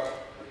volunteers who have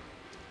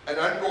an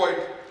Android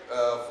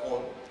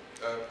phone,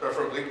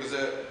 preferably, because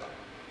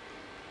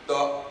the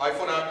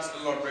iPhone app is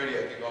still not ready,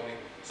 I think, Omni.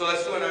 So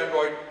let's do an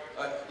Android.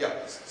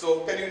 Yeah.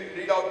 So can you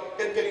read out?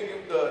 Can you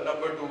give the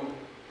number to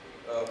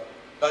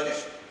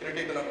Rajesh? Can you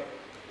take the number?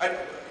 And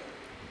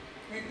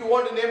you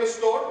want to name a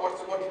store?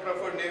 What's your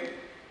preferred name?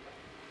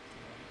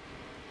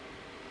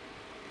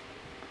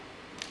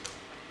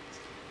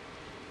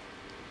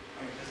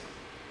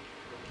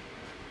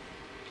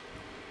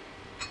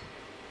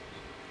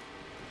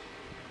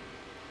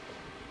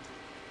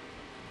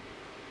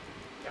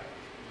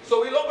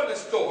 So we'll open a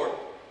store.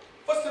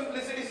 For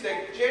simplicity's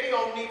sake, Jd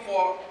Omni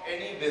for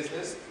any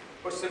business.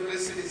 For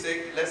simplicity's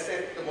sake, let's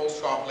say the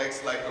most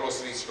complex like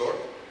grocery store.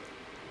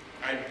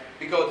 And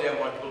because they have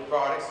multiple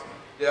products,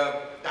 they have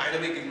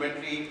dynamic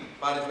inventory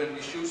management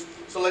issues.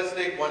 So let's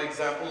take one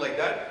example like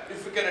that.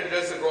 If we can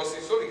address a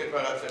grocery store, we can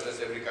perhaps address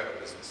every kind of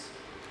business.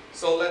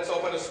 So let's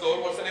open a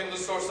store. What's the name of the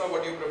store, sir?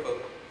 What do you prefer?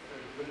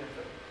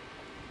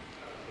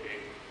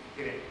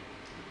 Hiren.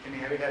 Can you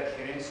have it at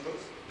Hiren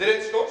stores?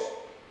 Hiren stores?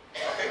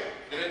 Okay,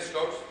 Hiren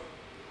stores.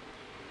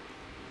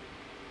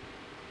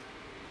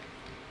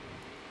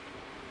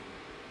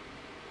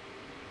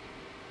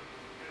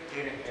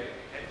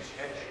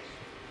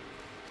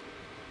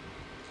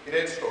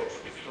 Hiren stores.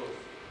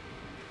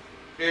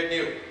 Create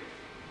new.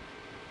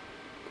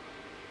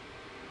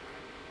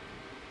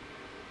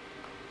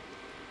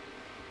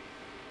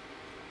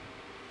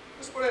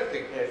 Just put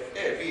anything. Yes. A,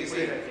 B, C.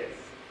 Yes.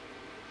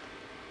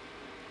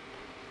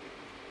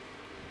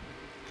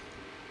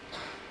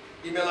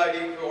 Email ID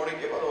if you want to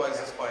give, otherwise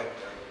it's fine.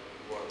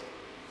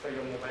 So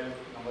your mobile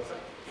number, sir?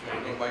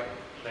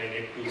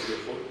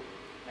 98204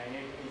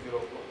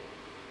 98204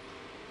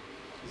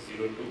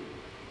 02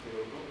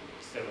 02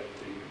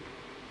 73.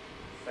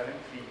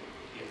 73.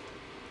 Yes.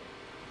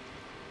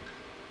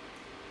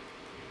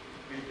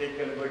 We'll take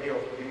the liberty of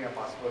putting a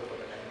password for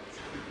the time.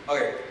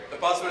 Okay, the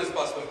password is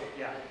password.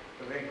 Yeah,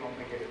 it's a very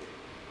complicated.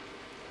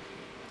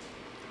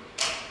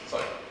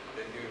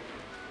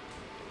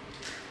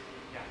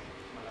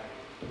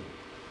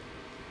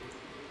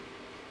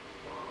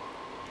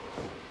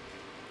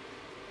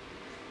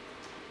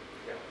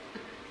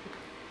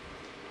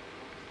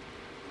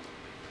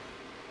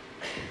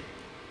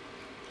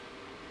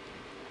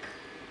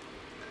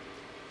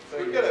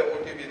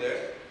 may be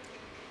there.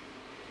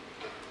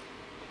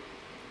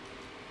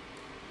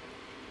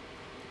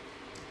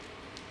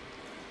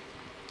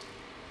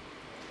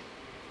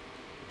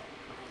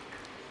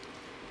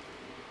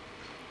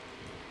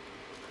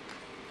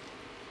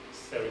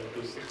 Seven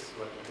two six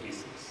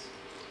 136.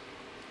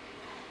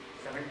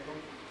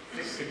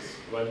 726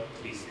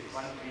 136.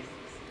 136.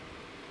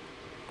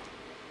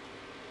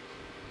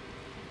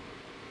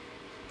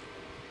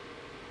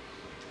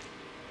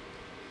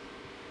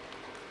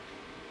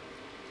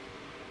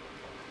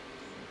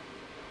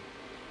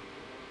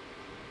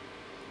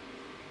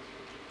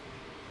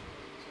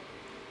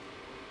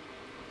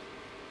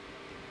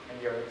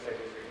 And your website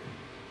is ready.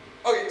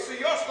 Okay, so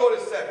your store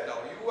is set now.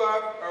 You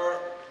have,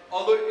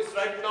 although it's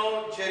right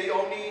now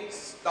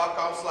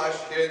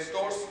jdomni.com/hidden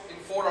stores. In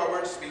 4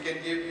 hours, we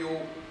can give you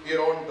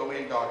your own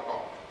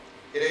domain.com.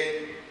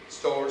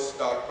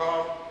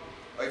 hiddenstores.com.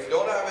 If you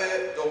don't have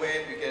a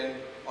domain, you can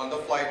on the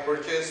fly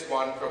purchase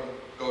one from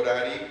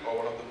GoDaddy or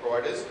one of the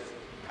providers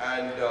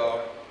and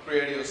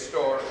create your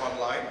store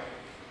online.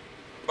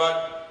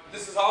 But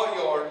this is how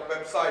your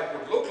website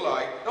would look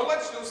like. Now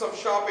let's do some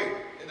shopping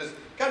in this.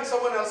 Can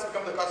someone else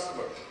become the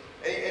customer?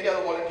 Any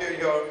other volunteer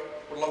here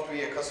would love to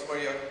be a customer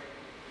here?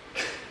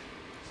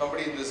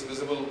 Somebody in this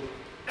visible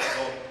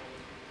zone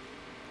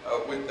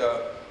with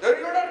the... You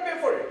don't have to pay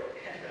for it.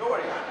 Don't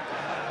worry.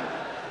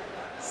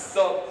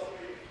 So,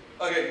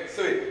 okay,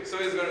 Sui.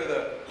 Sui is going to be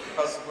the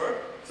customer.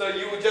 So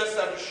you would just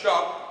have to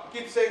shop.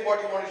 Keep saying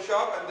what you want to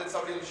shop and then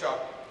somebody will shop.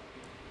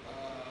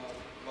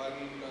 One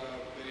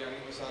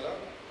biryani masala.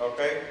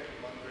 Okay.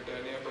 One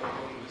Britannia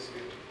bourbon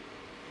biscuit.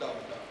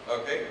 Downtown.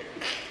 Okay.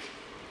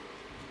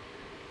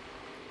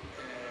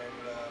 And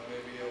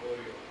maybe a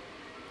Oreo.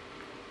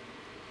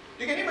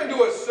 You can even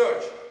do a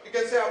search. You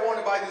can say, I want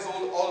to buy this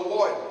olive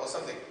oil or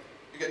something.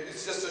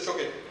 It's just a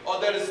showcase. Or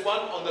there is one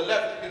on the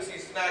left, you can see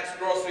snacks,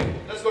 grocery.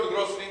 Let's go to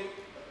grocery.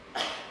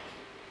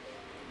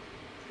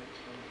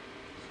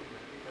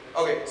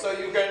 Okay, so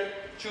you can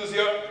choose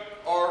here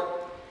or,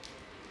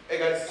 hey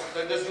guys,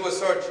 let's just do a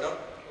search, no?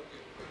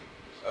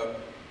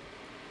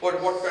 What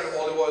kind of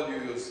olive oil do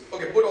you use?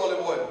 Okay, put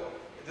olive oil.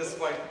 This is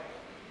fine.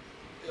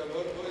 Yeah,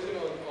 virgin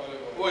olive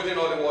oil. Virgin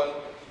olive oil.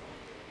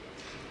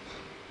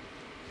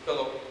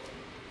 Chalo.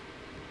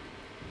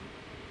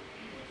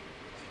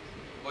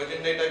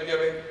 Virgin नहीं type किया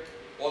भाई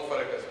बहुत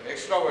फर्क है इसमें.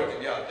 Extra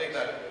virgin, yeah, take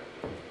that.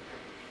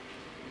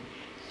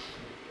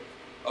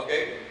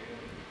 Okay.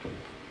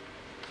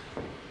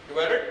 You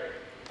got it?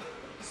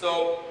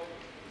 So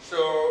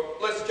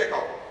let's check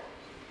out.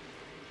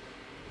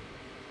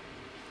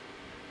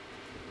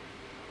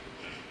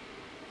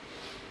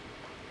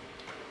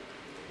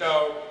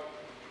 Now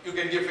you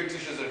can give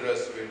fictitious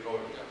address to it.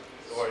 Don't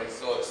worry.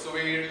 So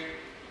Sweet.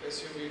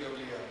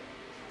 SUVWR.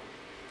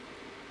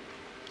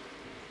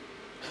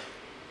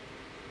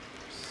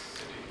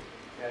 City.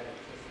 Yeah.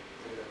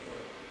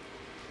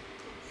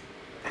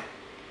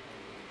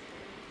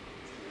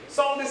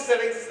 Some of these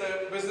settings,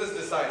 the business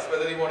decides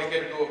whether you want to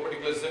get into a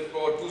particular zip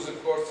code, 2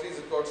 zip codes, 3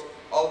 zip codes,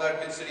 all that,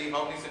 which city,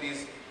 how many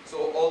cities.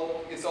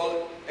 So it's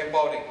all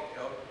empowering, you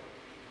know.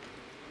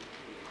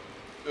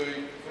 So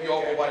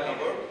your mobile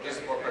number is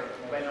important.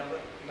 Mobile number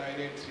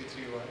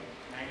 98331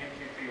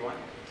 98331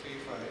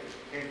 35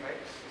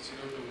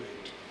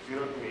 028.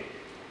 028.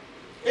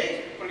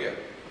 Hey, forget.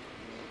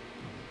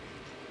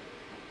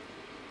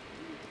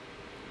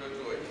 Good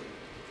to it.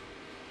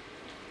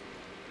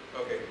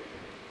 Okay.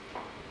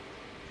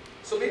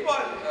 So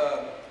meanwhile,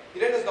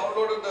 Hiren has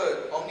downloaded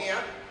the Omni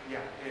app.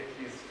 Yeah, it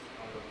is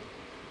on the.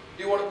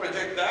 Do you want to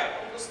project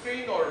that on the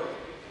screen or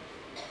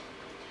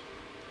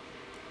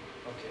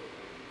Okay.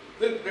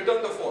 we'll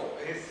return the phone?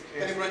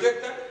 Can you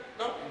project that?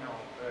 No? No,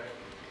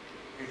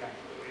 we can't.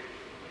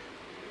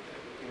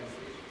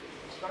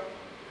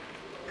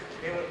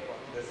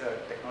 There's a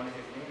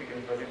technology thing, we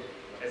can project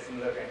a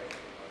similar kind of.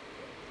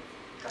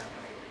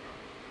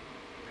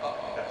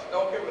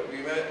 Okay, but we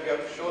have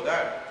to show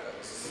that.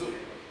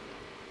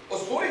 Oh,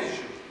 storage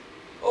issue.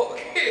 Oh,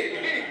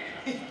 okay.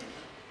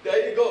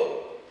 There you go.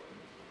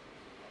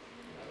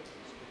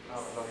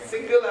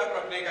 Single app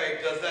रखने का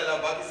एक Justdial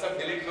app, बाकी सब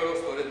delete करो,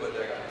 storage बच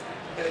जाएगा.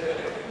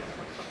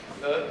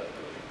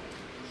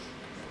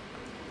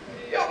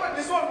 Yeah, but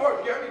this one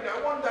worked. Yeah, I mean, I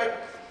want that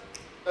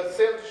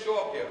sale to show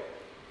up here.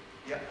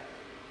 Yeah.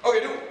 Okay,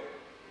 do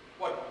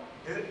what?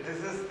 This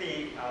is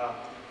the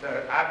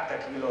app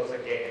that you will also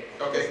get.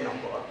 Okay. This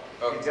number.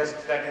 Okay. It's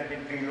just that has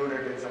been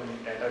preloaded with some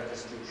data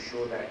just to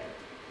show that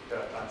the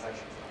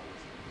transactions are.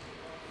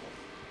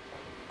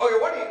 Okay,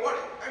 what? I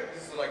mean,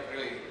 this is like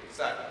really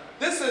sad.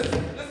 This is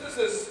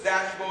his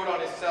dashboard on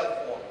his cell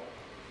phone.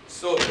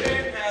 So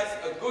Hiren has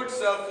a good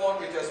cell phone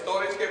which has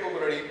storage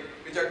capability,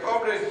 which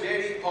incorporates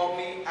Jd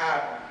Omni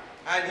app,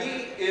 and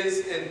he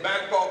is in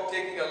Bangkok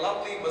taking a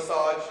lovely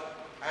massage,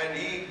 and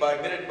he by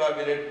minute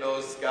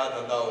knows क्या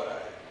धंधा हो रहा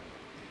है.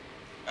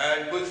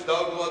 And कुछ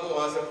doubt हुआ तो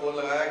वहाँ से phone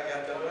लगाया क्या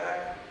चल रहा है?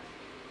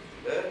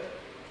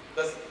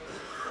 That's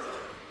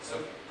so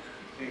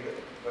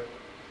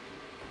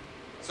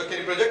can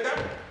you project that?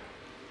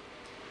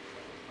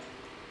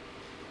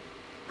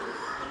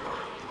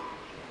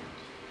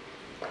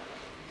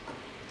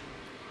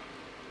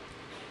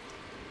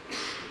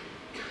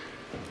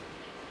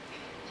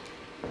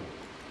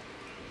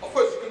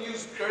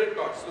 use credit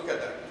cards. Look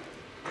at that.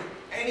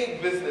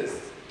 Any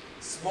business,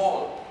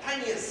 small,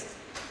 tiniest,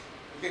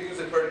 you can use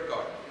a credit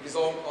card. If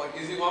it's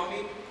using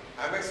Omni,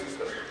 Amex use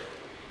credit card.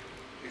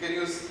 You can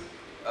use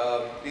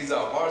Visa,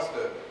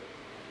 Master.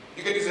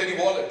 You can use any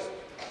wallet.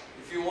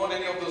 If you want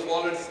any of those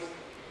wallets,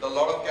 a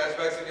lot of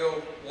cashbacks in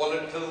your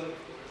wallet till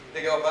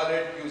they are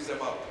valid, use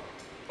them up.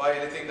 Buy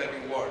anything that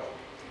you want.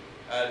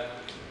 And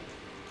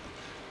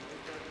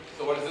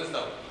so what is this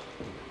now?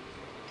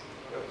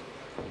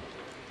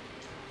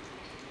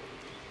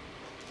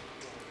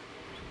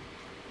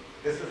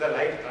 This is a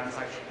live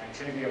transaction.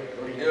 Actually, we are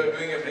doing You're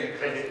doing a paying.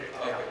 credit.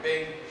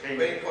 Okay, Paying.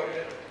 paying for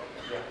it.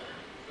 Yeah.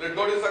 Will it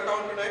go to this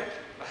account tonight?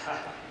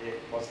 Yeah,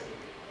 possible.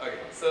 Okay,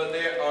 so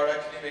they are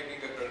actually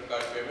making a credit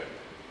card payment.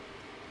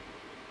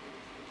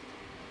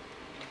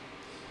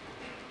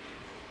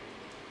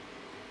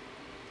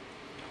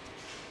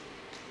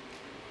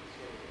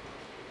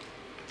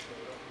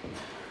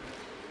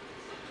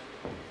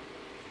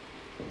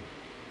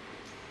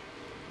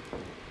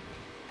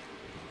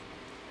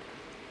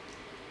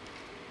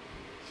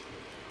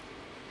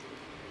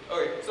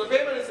 Okay, so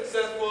payment is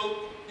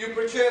successful. You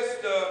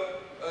purchased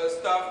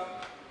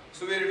stuff,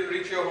 so it will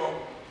reach your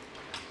home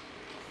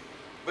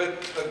with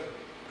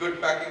a good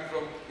packing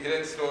from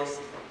Hiren stores.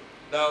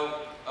 Now,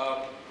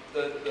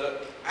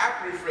 the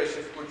app refresh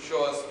could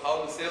show us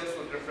how the sales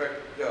would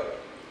reflect here.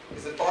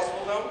 Is it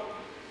possible now?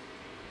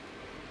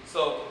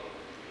 So,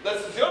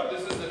 let's assume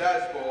this is the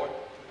dashboard,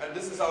 and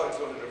this is how it's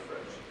going to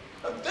refresh.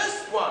 Now,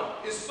 this one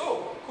is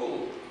so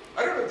cool.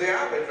 I don't know if they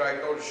have it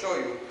right now to show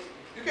you.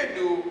 You can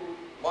do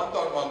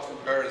month-on-month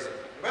comparison.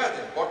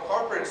 Imagine what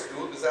corporates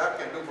do, this app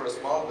can do for a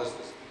small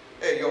business.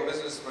 Hey, your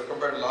business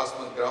compared to last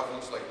month graph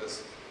looks like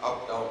this,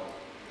 up, down.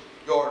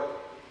 Your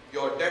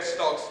debt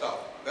stock stuff,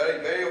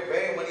 where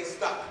your money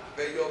stuck,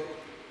 where you're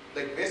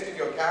like wasting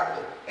your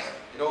capital.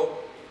 You know,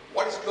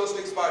 what is close to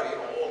expiry, you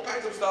know, all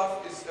kinds of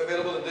stuff is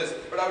available in this.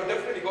 But I would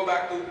definitely go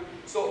back to,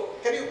 so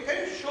can you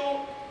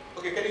show,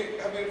 okay,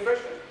 have you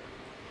refreshed it?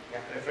 Yeah,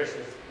 refresh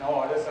this. Now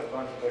orders have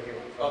gone to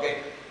 31. Okay.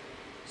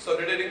 So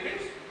did it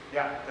increase?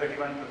 Yeah,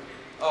 31 to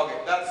Okay,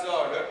 that's the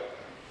order.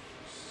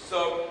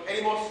 So,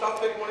 any more stuff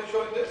that you want to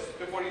show in this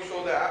before you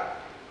show the app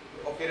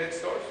of Hiren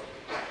stores?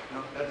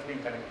 no, that's been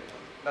connected.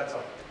 That's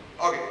all.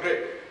 Okay,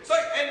 great. So,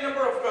 n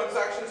number of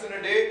transactions in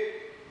a day,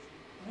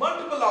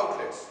 multiple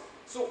outlets.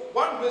 So,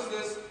 one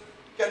business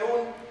can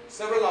own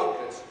several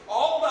outlets.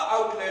 All the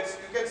outlets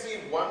you can see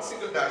in one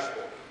single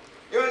dashboard.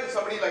 Imagine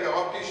somebody like an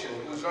optician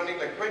who's running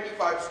like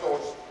 25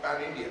 stores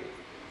pan-India.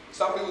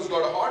 Somebody who's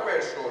got a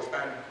hardware store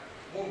pan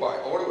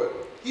Mumbai or whatever.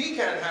 He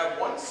can have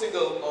one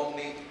single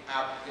Omni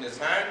app in his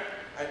hand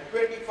and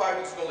 25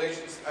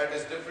 installations at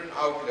his different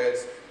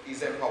outlets.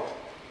 He's empowered.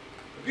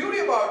 The beauty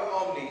about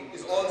Omni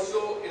is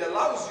also it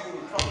allows you to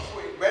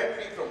transfer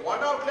inventory from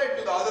one outlet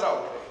to the other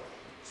outlet.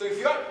 So if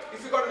you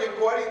got an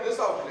inquiry in this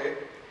outlet,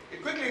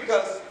 it quickly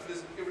tells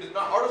if it is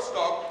not out of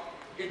stock,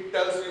 it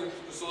tells you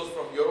to source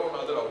from your own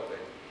other outlet.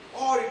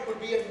 Or it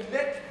could be a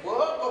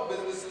network of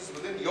businesses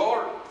within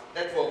your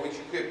network which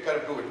you could kind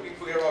of do it. We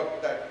forget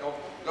about that. You know,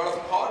 a lot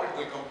of car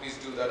rental companies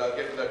do that. I'll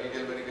get to that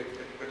detail when we get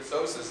to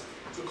services.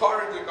 So car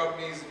rental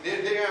companies,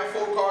 they have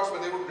 4 cars,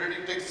 but they would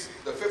really take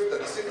the 5th, the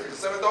 6th, the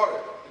 7th order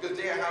because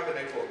they have a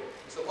network.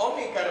 So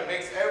Omni kind of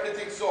makes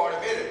everything so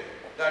automated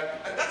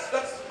and that's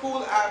the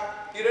cool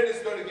app Hiren is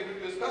going to give it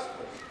to his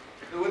customers.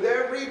 So with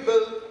every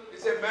bill, he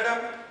say,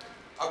 Madam,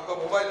 आपका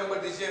mobile number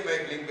दीजिए मैं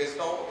एक link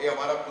भेजता हूँ ये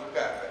हमारा खुद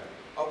का ऐप है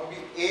आप अभी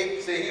ऐप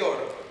से ही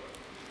ऑर्डर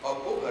करो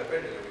आपको घर पे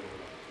डिलीवरी होगा.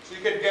 So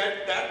you can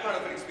get that kind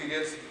of an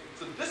experience.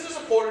 So this is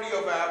a quality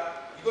of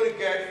app you're going to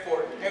get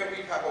for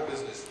every type of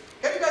business.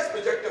 Can you guys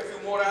project a few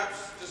more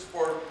apps just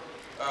for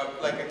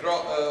like a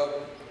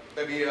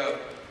maybe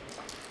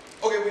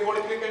okay, we want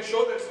to click and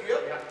show that's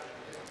real? Yeah.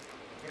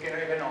 You can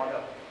even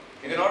order.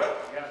 You can order?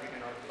 Yeah, we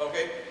can order.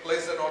 Okay,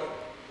 place an order.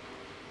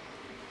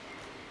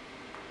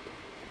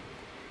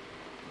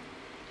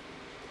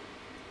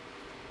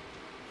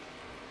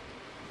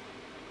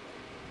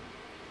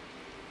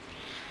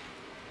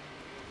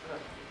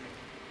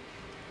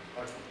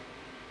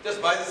 Just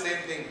buy the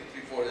same thing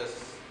before, just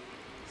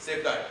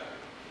save time.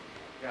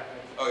 Yeah.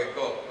 Okay,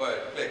 cool. Go ahead,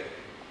 click.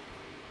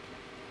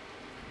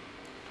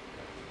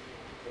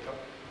 Pick up.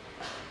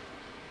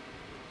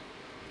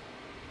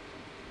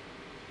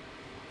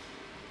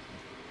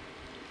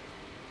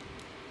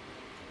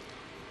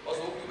 बस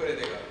वो क्यों करे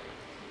देगा?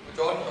 कुछ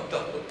और नाम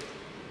डालो,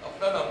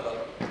 अपना नाम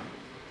डालो.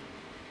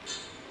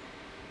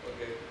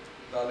 Okay,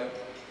 डालें.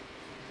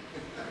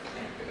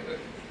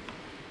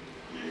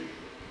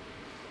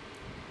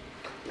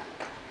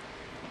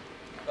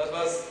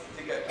 बस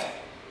ठीक है.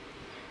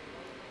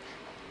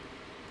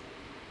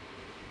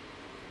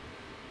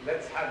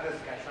 Let's have this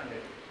cash on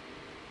delivery.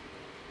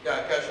 Yeah,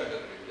 cash on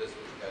delivery. Just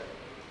cash.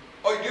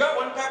 Oh, do you have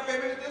one-tap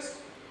payment in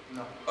this?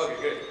 No. Okay,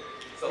 great.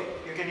 So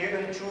You can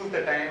even choose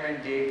the time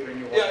and date when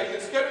you want. yeah, you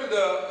can schedule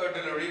the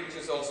delivery, which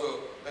is also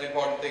an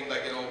important thing.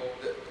 Like a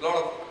lot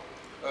of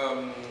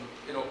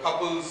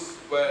couples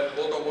where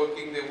both are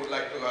working, they would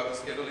like to have a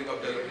scheduling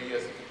of delivery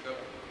as a feature.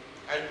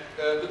 And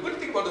the good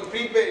thing about the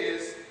prepay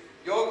is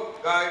Your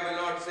guy will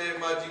not say,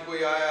 "Maji koi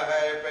aaya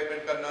hai,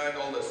 payment karna hai," and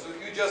all this. So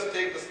you just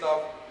take the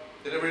stuff,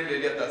 delivery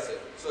lady, and that's it.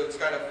 So it's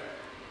kind of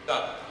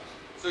done.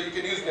 So you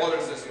can use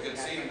wallets as you can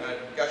see,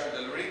 and cash on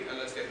delivery, and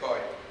let's get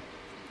going.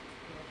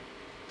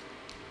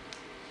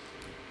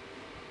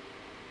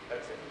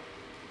 That's it.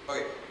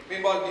 Okay.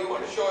 Meanwhile, do you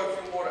want to show a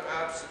few more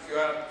apps if you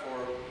have for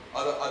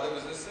other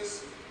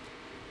businesses?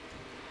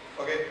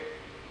 Okay.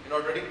 You're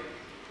not ready?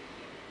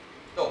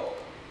 No.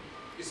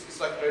 It's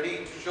like ready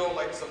to show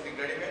like something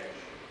ready-made?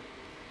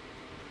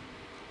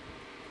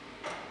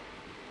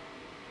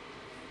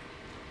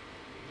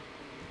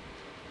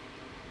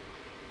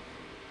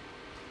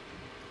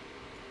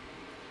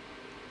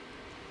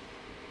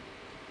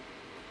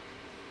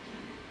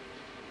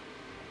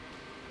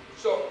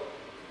 So,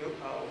 You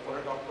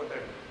want to talk about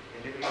the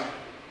delivery?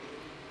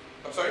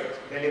 I'm sorry?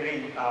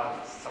 Delivery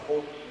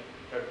support.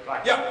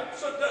 Track. Yeah,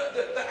 so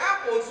the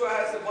app also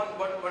has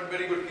one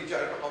very good feature. I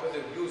don't know how much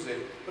they use it,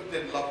 but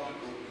they'd love to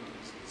do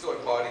it. So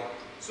important.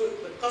 So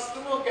the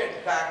customer can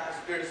track the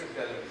status of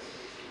delivery.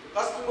 The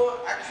customer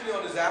actually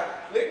on his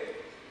app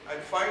click and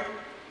find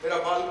मेरा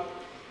माल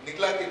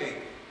निकला कि नहीं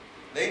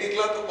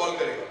निकला तो call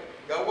करेगा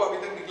क्या हुआ अभी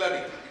तक निकला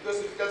नहीं because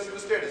it tells you the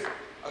status.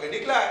 अगर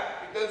निकला है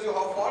it tells you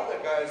how far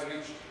that guy has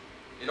reached.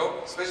 You know,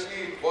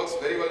 especially it works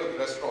very well with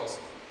restaurants.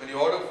 When you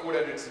order food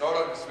and it's not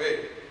on its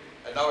way,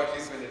 and now at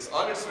least when it's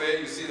on its way,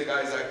 you see the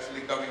guy is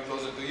actually coming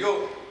closer to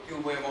you. You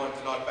may want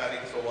to not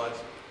panic so much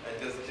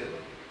and just chill.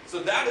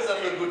 So that is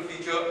another good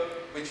feature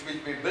which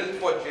we built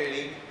for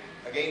JD,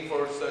 again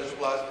for Search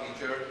Plus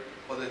feature,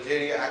 for the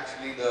JD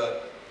actually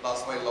the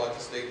last mile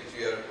logistic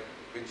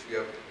which we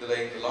are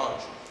delaying to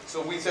launch.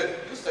 So we said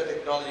use the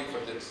technology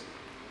for this.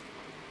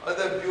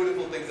 Other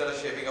beautiful things that are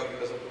shaping up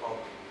because of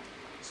Omni.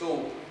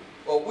 So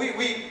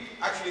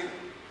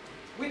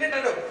we did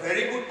have a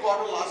very good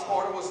quarter. Last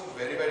quarter was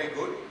very, very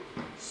good.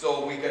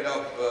 So we kind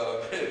of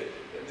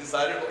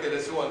decided, okay,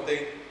 let's do one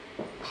thing.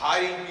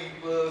 Hiring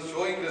people,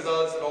 showing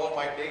results and all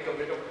might take a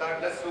bit of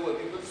time. Let's do it.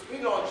 Let's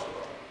pre-launch the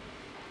product.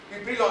 We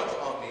pre-launched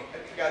Omni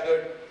and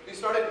we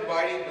started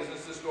inviting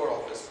businesses to our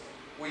office.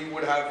 We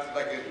would have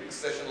like a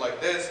session like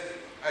this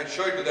and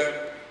show it to them,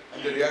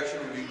 and the reaction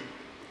would be,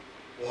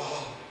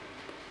 wow,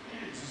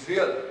 this is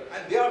real.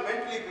 And they are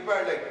mentally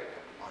prepared like,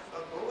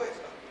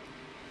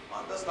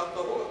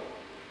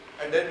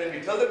 and then when we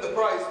tell them the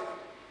price,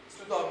 it's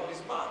 2,000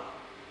 rupees a month.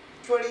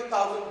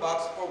 20,000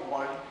 bucks for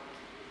one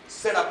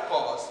setup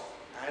cost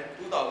and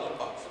 2,000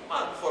 bucks a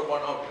month for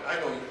one outlet. I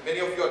know many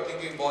of you are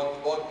thinking both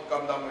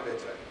come down with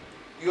it.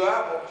 You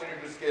have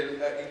opportunity to scale,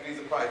 increase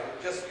the price,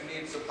 but just you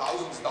need some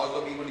thousands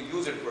of people to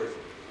use it first.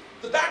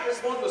 So that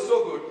response was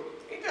so good.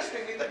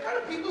 Interestingly, the kind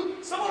of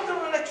people, some of them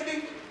were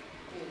actually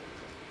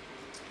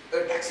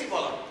taxi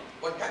wala.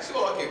 One taxi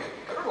wala came in.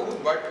 I don't know who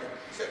invited him.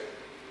 He said,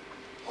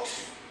 "Oh,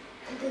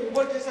 हमको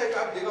Uber जैसा एक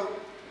app देगा."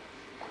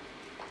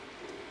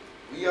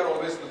 We are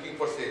always looking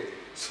for sale.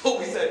 So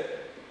we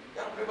said,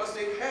 "Yeah, we must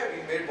take care.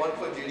 We made one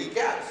for JD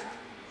cabs.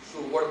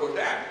 So what about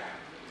that?"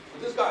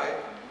 So this guy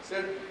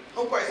said,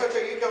 "हमको ऐसा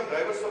चाहिए कि हम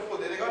drivers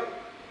सबको दे देगा.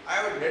 I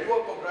have a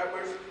network of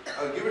drivers.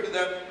 I will give it to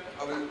them.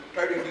 I will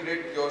try to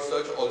integrate your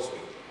search also."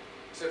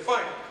 I said,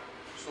 "Fine."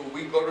 So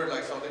we covered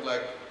like something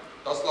like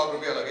 10 lakh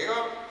रुपया लगेगा,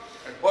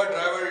 and per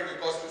driver it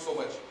will cost you so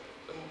much,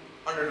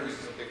 100 rupees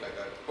or something like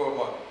that per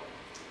month.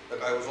 The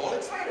guy was all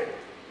excited.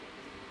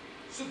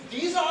 So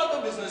these are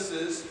the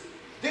businesses.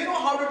 They know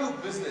how to do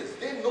business.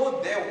 They know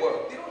their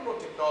work. They don't know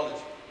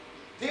technology.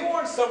 They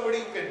want somebody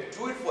who can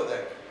do it for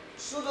them.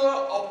 So the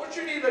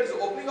opportunity that is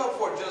opening up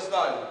for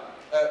Justdial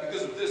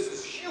because of this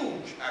is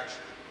huge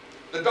actually.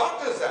 The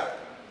doctor's app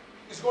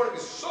is going to be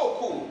so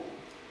cool.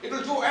 It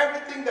will do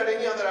everything that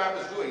any other app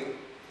is doing,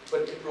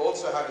 but it will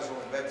also have its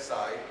own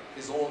website,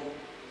 its own,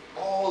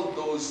 all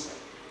those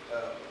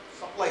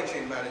supply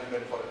chain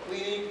management for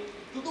cleaning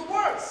to the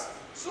works.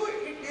 So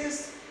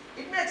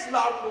it makes a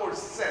lot more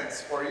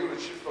sense for you to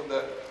shift from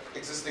the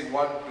existing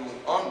one to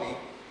Omni.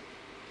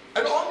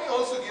 And Omni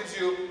also gives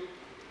you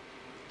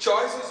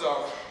choices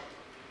of,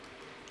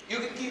 you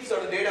can keep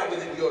certain data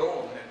within your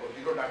own network.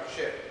 You don't have to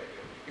share it.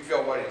 If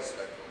you're worried,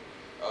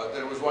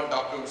 there was one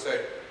doctor who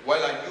said,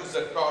 "Well, I use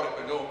that product,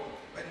 but no,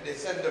 when they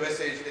send the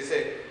message, they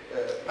say,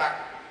 pack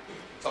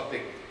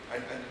something.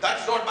 And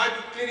that's not my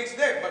clinic's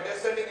name, but they're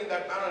sending in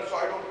that manner, so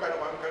I'm kind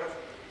of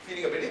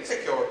feeling a bit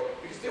insecure,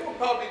 because they would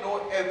probably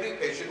know every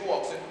patient who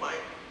walks into my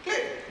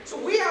clinic. So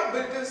we have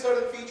built in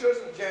certain features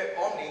in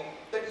Omni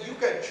that you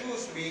can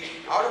choose to be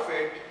out of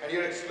it, and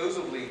you're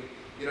exclusively,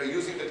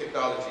 using the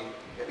technology.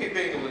 Maybe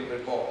paying a little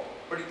bit more,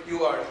 but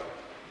you are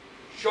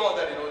sure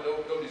that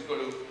nobody's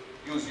going to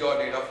use your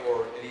data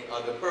for any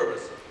other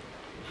purpose.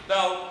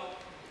 Now,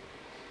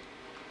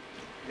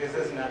 this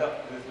is another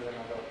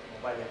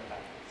mobile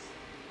app.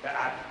 The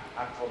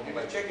app for you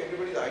mobile. must check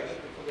everybody's ID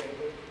before they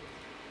enter.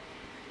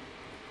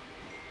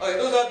 Okay,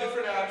 those are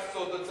different apps. So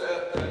that's a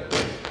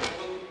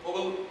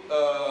mobile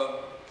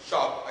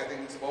shop. I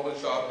think it's a mobile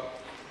shop,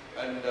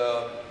 and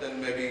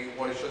then maybe you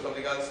want to show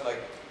something else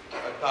like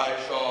a tire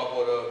shop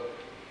or a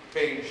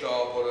paint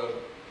shop or a.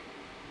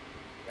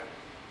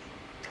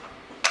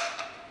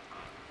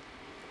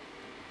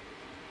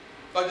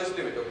 Or just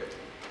leave it, okay.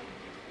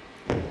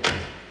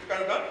 You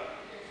kind of done?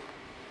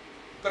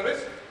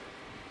 Convinced?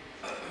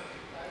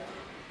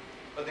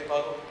 Nothing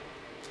further?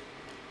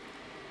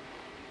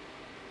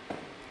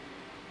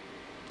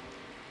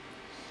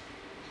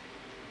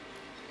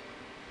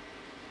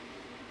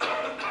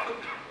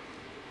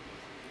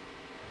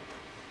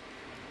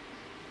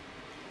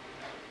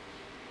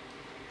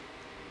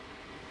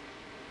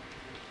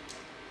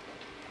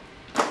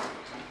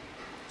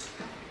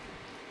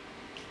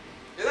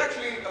 It's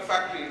actually a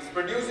factory, it's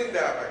producing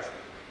the app actually.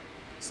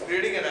 It's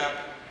creating an app,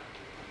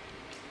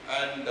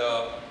 and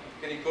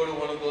can you go to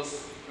one of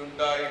those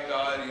Hyundai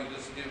tire, you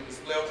just give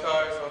display of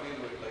tires, how do you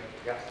do it? Like,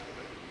 Yeah.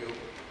 you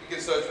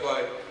can search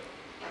by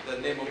the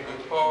name of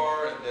the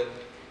car and then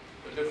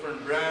the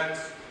different brands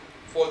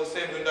for the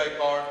same Hyundai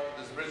car.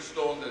 There's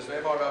Bridgestone, there's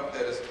MRF,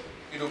 there is,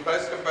 you do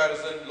price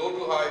comparison, low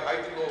to high,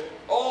 high to low,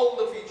 all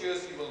the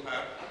features you will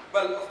have.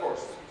 Well, of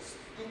course,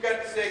 you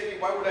can say,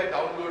 why would I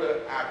download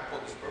an app for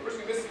this purpose?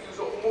 You basically use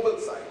a mobile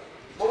site.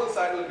 Mobile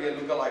site will be a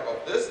lookalike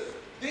of this.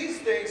 These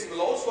things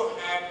will also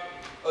have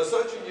a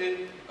search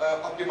engine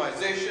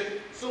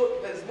optimization. So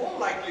there's more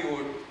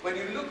likelihood when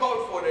you look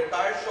out for a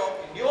tire shop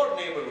in your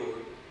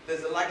neighborhood,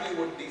 there's a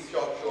likelihood these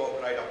shops show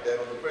up right up there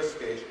on the first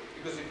page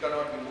because it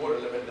cannot be more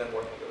relevant than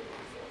what you're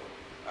looking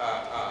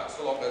for.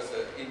 So long as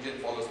the engine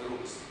follows the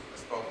rules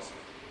as promised.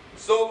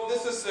 So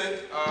this is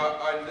it,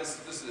 and this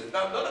is it.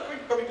 Now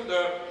coming to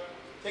the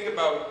thing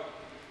about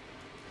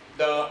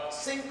the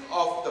sync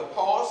of the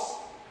POS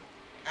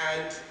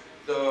and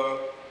the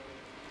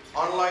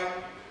online,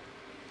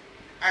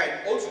 and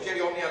also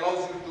Jd Omni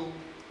allows you to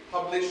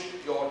publish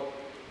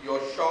your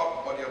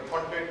shop or your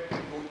content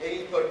to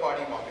any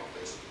third-party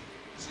marketplace.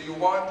 So you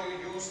want to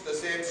use the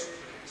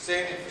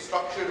same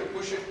infrastructure to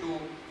push it to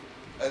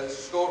a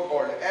store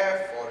called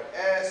F or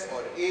S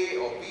or A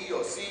or B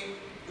or C,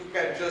 you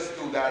can just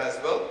do that as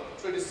well.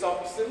 So it is some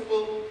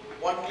simple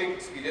one-click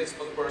experience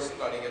for the person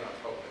running an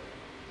account.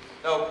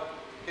 Now,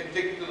 can you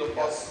take it to the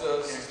POS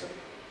system?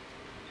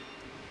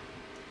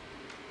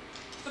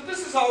 So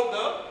this is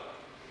how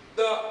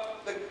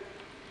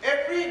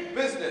every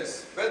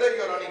business, whether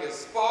you're running a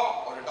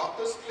spa or a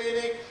doctor's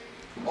clinic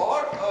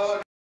or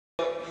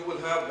you will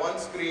have one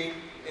screen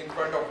in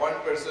front of one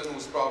person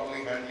who's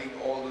probably handling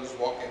all those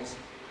walk-ins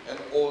and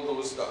all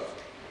those stuff.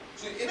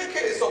 So in a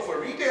case of a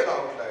retail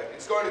outlet,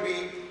 it's going to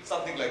be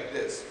something like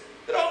this.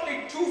 There are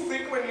only two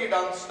frequently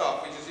done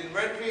stuff, which is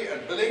inventory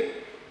and billing.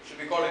 Should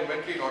be called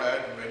inventory, not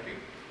ad inventory,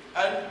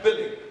 and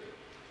billing.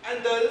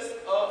 And there is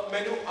a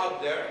menu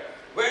up there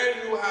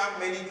where you have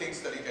many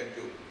things that you can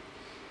do.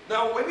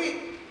 Now when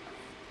we,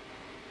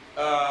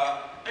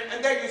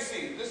 and there you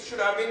see, this should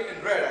have been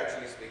in red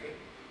actually speaking.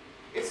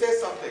 It says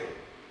something.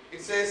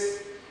 It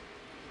says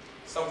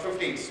some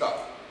 15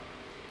 stuff.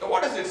 Now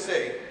what does it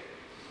say?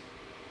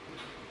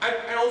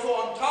 And also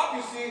on top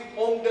you see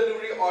home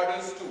delivery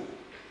orders too.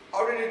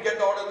 How did it get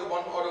the order? The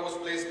one order was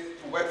placed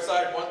through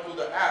website, one through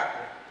the app.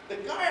 The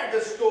guy at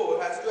the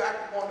store has to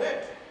act on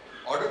it.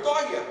 Order तो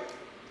आ गया,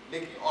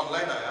 लेकिन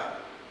online आया,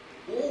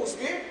 वो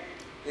उसके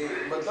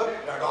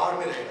मतलब radar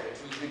में रहेगा.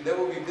 It will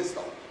never be missed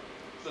out.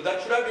 So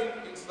that should have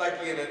been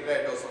slightly in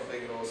red or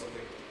something, you know,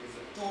 something.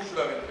 Two should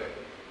have been red.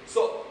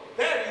 So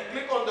there you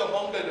click on the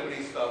home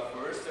delivery stuff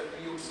first, and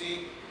you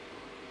see.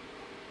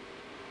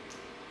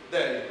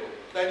 There you go.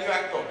 Then you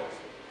act on it.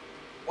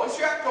 Once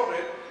you act on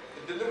it,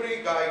 the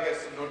delivery guy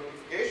gets a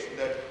notification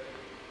that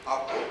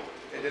आपको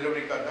a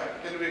delivery करना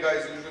है. Delivery guy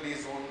is usually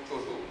his own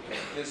chotu,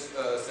 his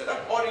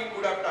setup, or he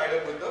could have tied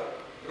up with the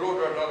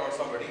road runner or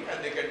somebody,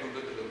 and they can do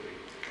the delivery.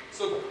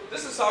 So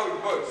this is how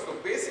it works. So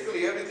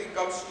basically everything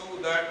comes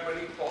to that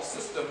very POS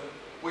system,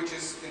 which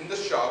is in the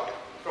shop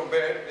from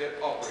where they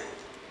operate.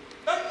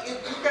 Now you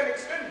can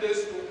extend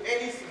this to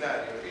any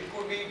scenario. It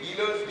could be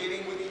dealers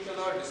dealing with each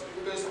other,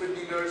 distributors with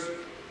dealers,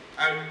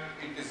 and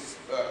it is,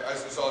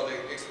 as you saw,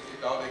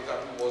 how the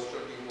example was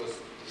shown to you was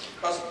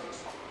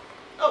customers.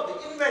 Now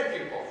the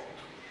inventory part.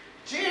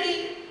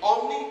 Jd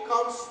Omni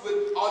comes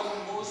with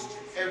almost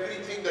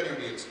everything that you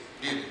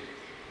need.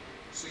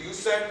 So you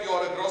said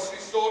you're a grocery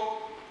store,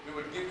 we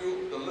would give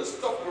you the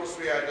list of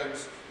grocery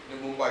items in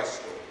a Mumbai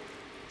store.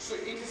 So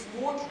it is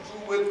more to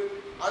do with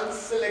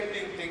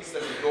unselecting things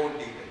that you don't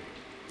need.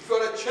 If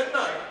you're at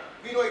Chennai,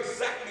 we know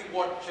exactly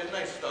what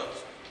Chennai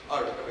stuffs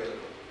are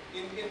available.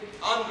 In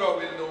Andhra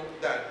we'll know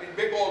that, in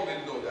Bengal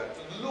we'll know that.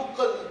 So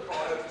local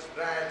products,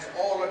 brands,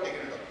 all are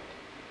taken up.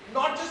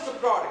 Not just the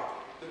product,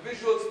 the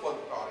visuals for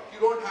the product. You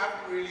don't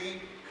have to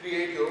really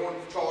create your own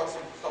charts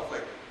and stuff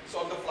like that. It's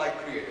on the fly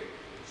created.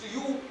 So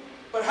you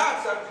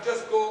perhaps have to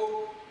just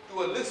go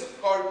to a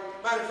list called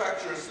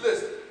manufacturers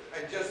list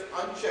and just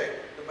uncheck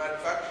the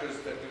manufacturers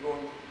that you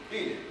don't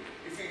deal in.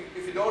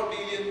 If you don't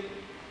deal in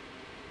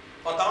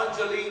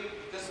Patanjali,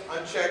 just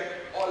uncheck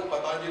all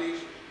Patanjali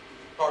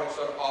products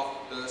are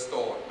off the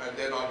store and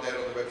they're not there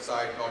on the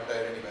website, not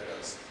there anywhere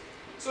else.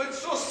 So it's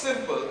so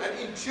simple and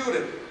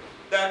intuitive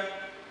that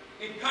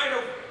it kind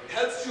of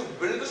helps you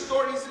build the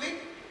store easily,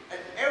 and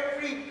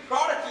every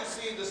product you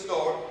see in the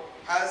store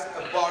has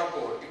a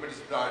barcode. keep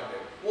it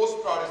branded.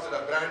 Most products that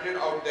are branded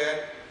out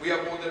there, we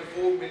have more than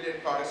 4 million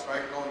products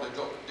right now on the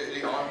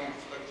Jd Omni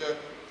infrastructure,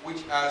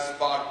 which has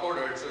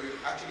barcoded. So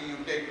you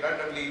take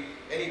randomly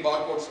any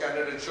barcode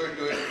scanner and show it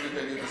to it, it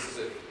will tell you this is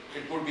it.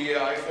 It could be an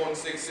iPhone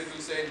 6, it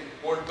will say in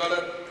gold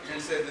color, it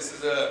will say this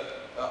is a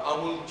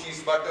Amul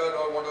cheese butter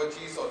or whatever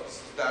cheese, or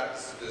this is that,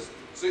 this is this.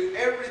 So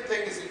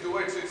everything is into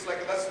it. So it's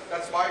like,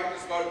 that's why it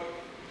is called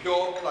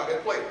pure plug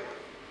and play.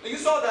 So you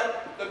saw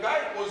that the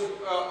guy was,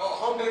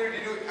 home delivery,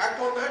 did you act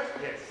on that?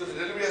 Yes. So the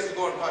delivery has to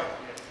go on time.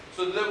 Yes.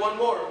 So there's one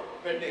more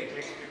pending.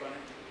 Click on it.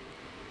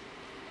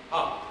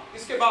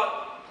 इसके बाद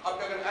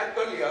आपने अगर act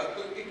कर लिया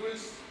तो it will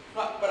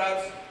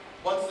perhaps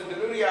once the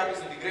delivery app is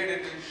integrated,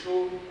 it will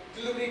show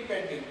delivery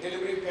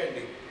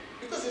pending,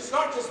 because it's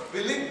not just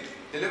billing,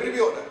 delivery भी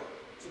होना है.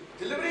 So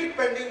delivery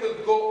pending will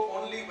go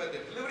only when the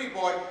delivery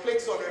boy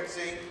clicks on it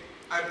saying,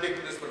 I'm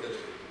taking this for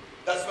delivery.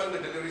 That's when the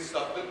delivery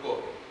stuff will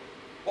go.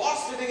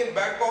 Boss sitting in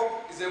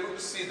Bangkok is able to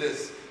see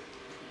this.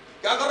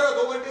 क्या कर रहे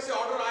हो? 2 घंटे से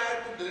order आया है,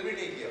 तुम delivery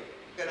नहीं किया.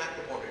 You can act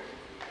upon it.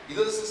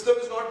 Either the system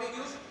is not being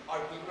used or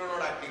people are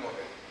not acting on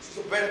it. So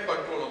it's a better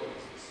control of the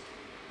business.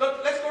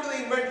 Now let's go to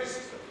the inventory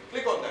system.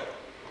 Click on that.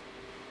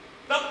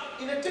 Now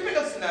in a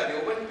typical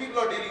scenario, when people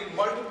are dealing with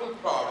multiple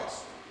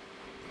products,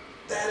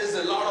 there is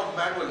a lot of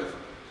manual effort.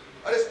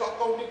 अरे stock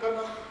counting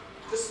करना,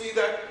 just see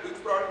that which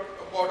product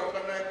order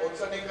करना है, कौन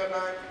सा नहीं करना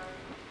है.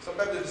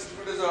 Sometimes the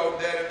distributors are out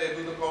there and they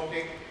do the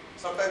counting.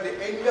 Sometimes they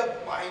end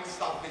up buying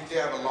stuff which they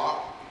have a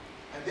lot,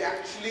 and they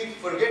actually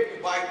forget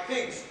to buy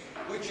things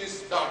which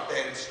is not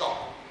there in stock,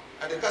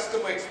 and the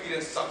customer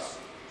experience sucks.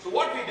 So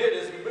what we did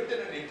is we built in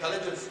an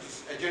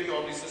intelligence to a Jd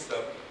Omni system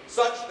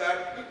such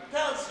that it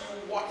tells you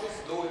what is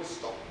low in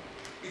stock.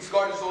 It's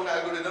got its own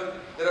algorithm.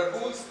 There are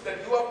rules that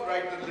you have to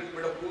write, a little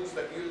bit of rules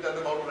that you will tell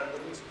them how to write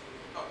the rules.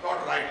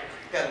 Not write,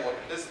 tell what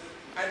it is,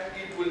 and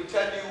it will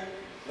tell you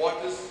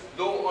what is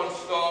low on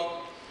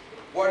stock,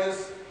 what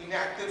is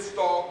inactive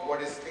stock,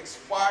 what is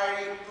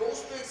expiry,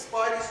 close to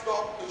expiry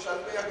stock, to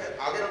shelf पे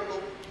आगे रख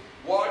दो,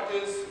 what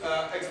is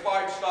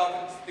expired stock,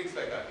 and things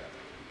like that.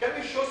 Can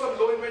we show some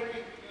low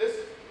inventory list?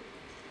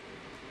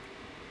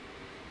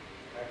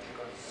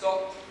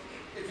 So,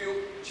 if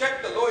you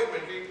check the low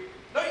inventory,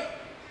 now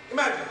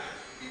imagine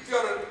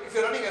if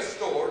you're running a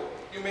store,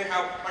 you may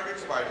have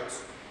hundreds of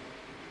items.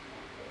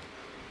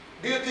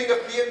 Do you think a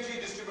PMG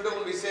distributor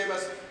will be same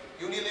as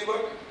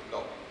Unilever?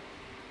 No.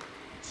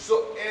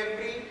 So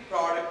every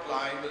product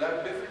line will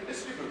have different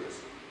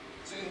distributors.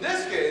 So in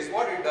this case,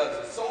 what it does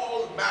is it's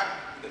all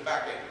mapped in the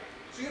back end.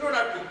 So you don't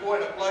have to go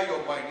and apply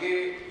your mind.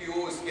 ये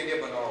PO इसके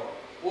लिए बनाओ,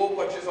 वो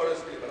purchase order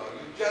इसके लिए बनाओ.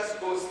 You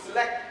just go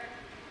select,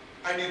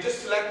 and you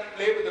just select,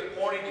 play with the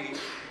quantity,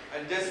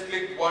 and just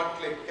click one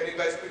click. Can you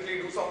guys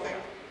quickly do something?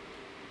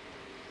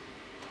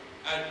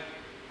 And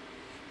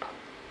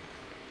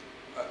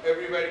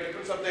everywhere you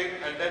put something,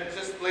 and then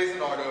just place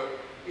an order.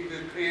 It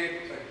will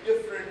create a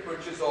different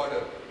purchase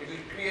order. It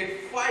will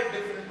create 5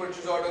 different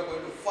purchase orders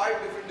going to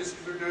 5 different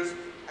distributors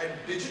and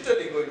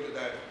digitally going to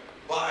them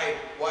via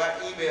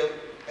email,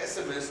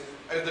 SMS.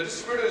 And if the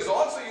distributor is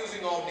also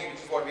using Omni,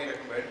 which is what we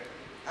recommend,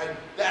 and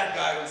that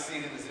guy will see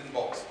it in his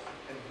inbox.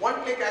 And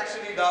one click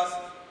actually does,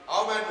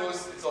 our man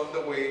knows it's on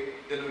the way,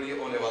 delivery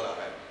hone wala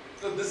hai.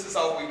 So this is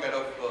how we kind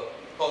of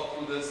thought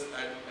through this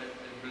and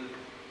build.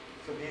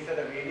 So these are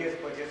the various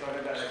purchase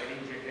orders that are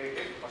getting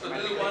generated. So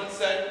this is one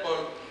set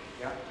for.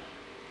 Yeah.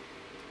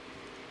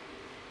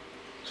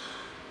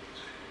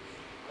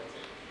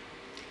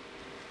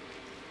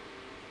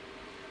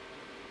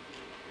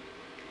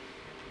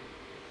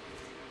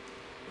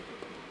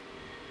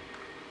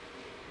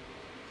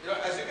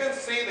 As you can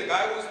see, the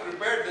guy who's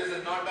prepared this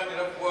has not done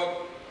enough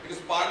work because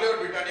Parle और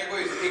Britannia को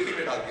एक ही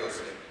में डाल दिया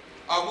उसने.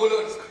 Amul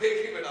और इसको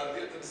एक ही में डाल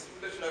दिया. The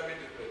distributor should have been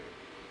different.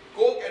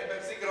 Coke and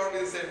Pepsi cannot be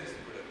the same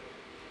distributor.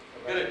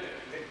 Get it?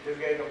 This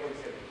guy is a full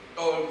seven.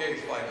 Oh, okay,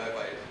 it's fine. I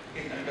buy it.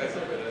 You guys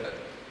are better.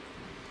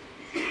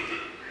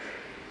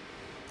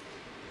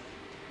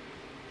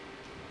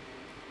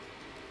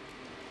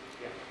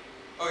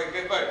 Yeah. Okay,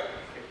 get back.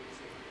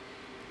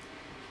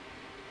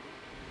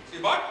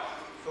 See what?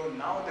 So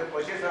now the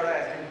purchase order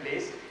has been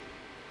placed.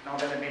 Now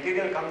when the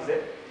material comes in,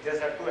 you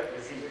just have to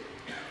receive it.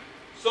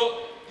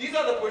 So these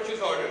are the purchase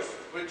orders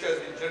which has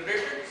been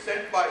generated,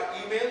 sent by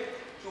email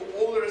to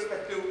all the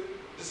respective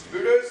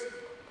distributors,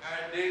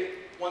 and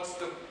once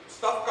the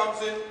stuff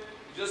comes in,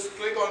 you just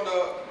click on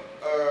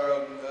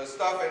the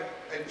stuff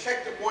and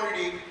check the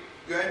quantity,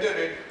 you enter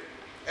it,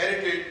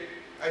 edit it,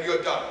 and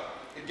you're done.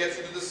 It gets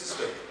into the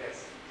system.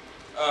 Yes.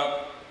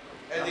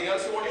 Anything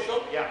else you want to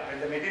show? Yeah, when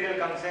the material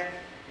comes in,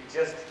 it's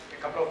just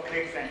a couple of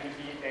clicks and the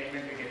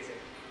inventory gets it.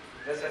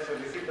 Just has to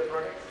receive the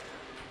products,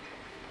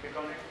 click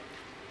on it.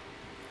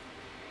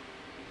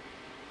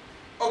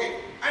 Okay,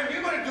 and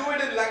we're going to do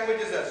it in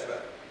languages as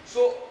well.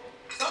 So,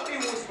 somebody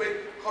who is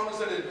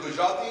conversant in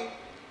Gujarati,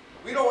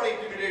 we don't want to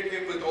intimidate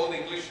him with all the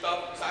English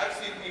stuff. So I've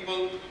seen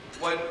people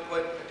when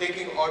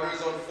taking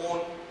orders on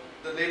phone,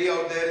 the lady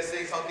out there is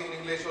saying something in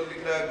English or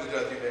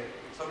Gujarati mein.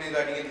 Somebody is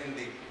writing in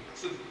Hindi.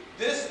 So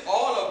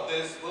all of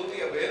this will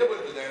be available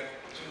to them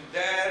in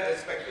their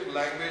respective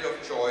language of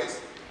choice.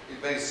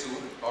 very soon,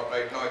 not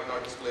right now, I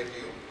cannot display to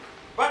you.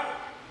 But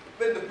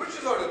when the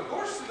purchase order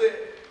goes to the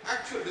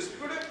actual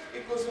distributor,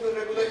 it goes in the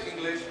regular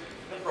English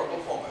in the proper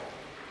format.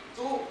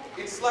 So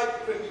it's like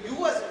when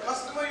you as a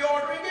customer you're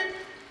ordering it,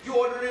 you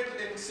order it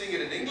and seeing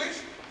it in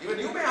English. Even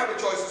you may have a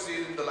choice to see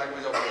it in the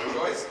language of your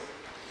choice.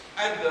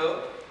 And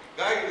the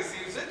guy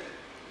receives it.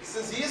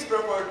 Since he is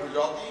preferred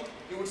Gujarati,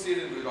 he would see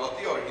it in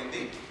Gujarati or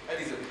Hindi, and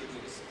he's able to do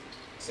the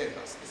same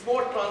task. It's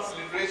more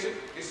transliteration.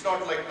 It's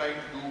not like trying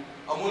to do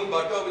Amul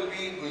butter will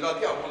be in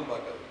Gujarati, Amul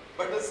butter.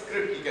 But the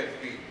script he can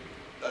read.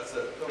 That's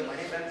it. So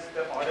money once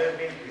the order has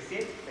been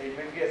received, the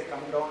inventory has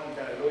come down,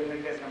 the low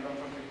inventory has come down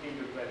from 15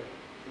 to 12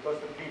 because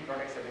the 3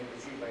 products have been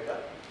received by the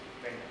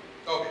vendor.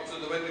 Okay, so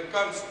when it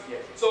comes,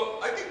 yes. So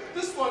I think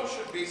this one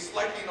should be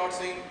slightly not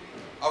saying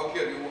out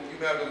here. You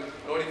may have to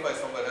notify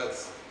somewhere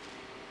else.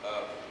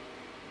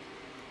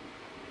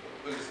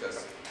 We'll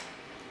discuss.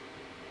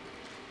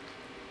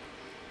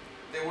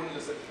 They wouldn't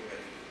listen to me.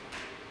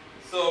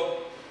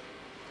 So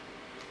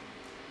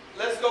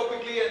let's go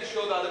quickly and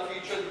show the other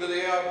features because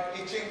they are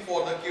itching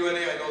for the Q&A.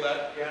 I know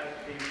that. Yeah.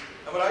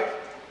 Am I right?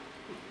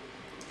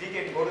 We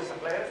can go to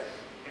suppliers.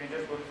 Can you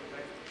just go to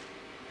suppliers?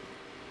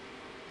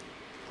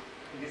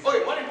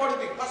 Okay, one important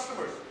thing,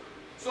 customers.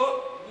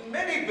 So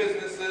many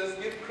businesses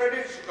give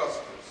credits to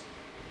customers.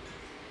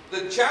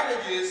 The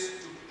challenge is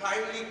to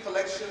timely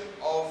collection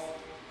of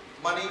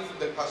money from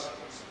the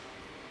customers.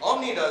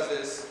 Omni does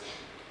this,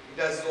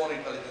 it has its own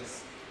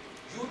intelligence.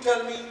 You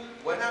tell me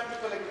when I have to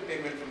collect the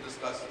payment from this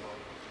customer.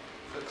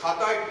 The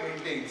khata it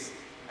maintains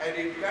and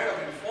it kind of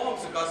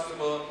informs the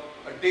customer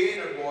a day in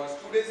advance,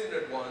 2 days in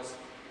advance.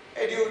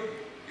 Hey dude,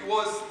 you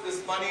was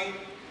this money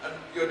and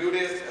your due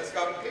date has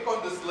come, click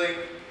on this link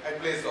and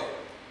place order.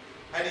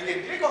 And you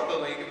can click on the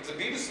link, if it's a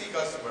B2C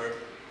customer,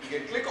 you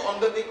can click on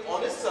the link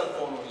on his cell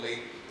phone only,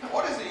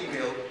 or his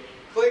email,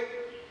 click,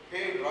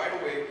 pay right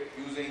away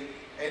using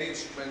any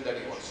instrument that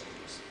he wants to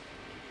use.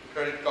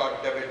 Credit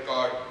card, debit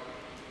card,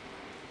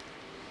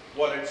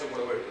 wallets or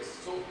whatever it is.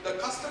 So the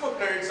customer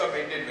credits are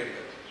maintained very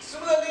well.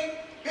 Similarly,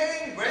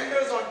 paying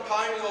vendors on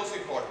time is also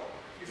important.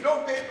 If you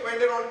don't pay the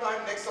vendor on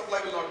time, next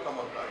supply will not come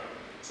on time.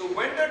 So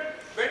vendor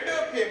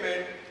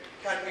payment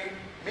can be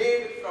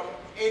made from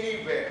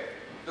anywhere.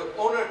 The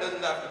owner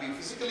doesn't have to be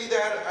physically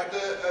there at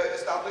the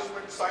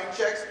establishment to sign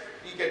checks.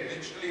 He can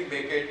digitally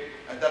make it,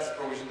 and that's the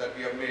provision that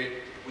we have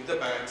made with the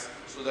banks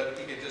so that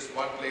he can just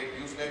one click,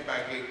 use net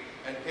banking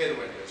and pay the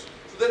vendors.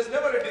 So there's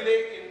never a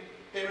delay in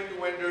payment to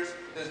vendors.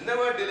 There's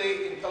never a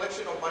delay in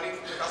collection of money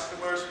from the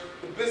customers.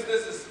 The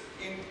business is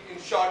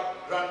in short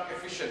run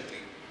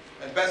efficiently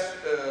and best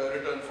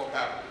return for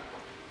capital.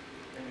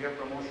 And we have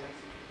promotions.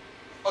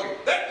 Okay,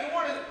 then you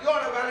want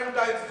a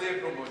Valentine's Day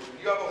promotion.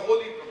 You have a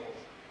holy promotion.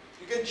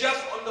 You can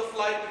just on the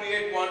fly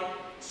create one.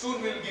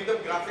 Soon we'll give them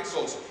graphics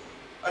also.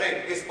 अरे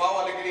इस पाव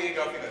वाले के लिए ये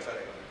graphic अच्छा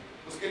रहेगा,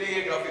 उसके लिए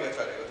ये graphic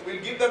अच्छा रहेगा. So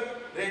we'll give them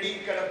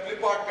ready kind of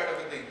clip art kind of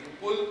a thing. You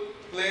pull,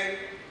 play,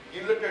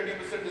 give them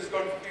 20%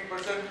 discount,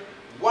 15%.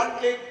 One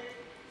click,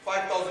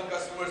 5,000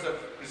 customers have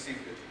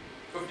received it.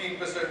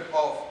 15%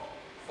 off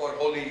for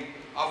Holi,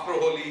 after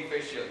Holi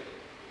facial,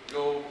 you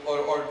know,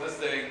 or this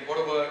thing,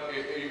 whatever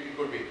it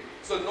could be.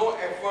 So no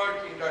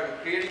effort in kind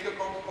of creating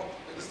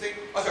this thing.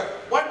 Achha,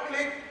 one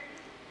click,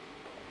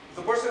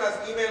 the person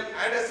has email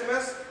and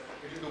SMS,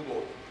 it will do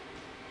both.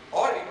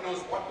 Or it knows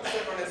what to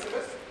send on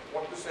SMS,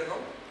 what to send on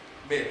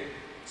mail.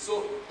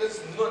 So there's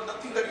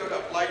nothing that you have to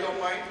apply your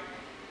mind.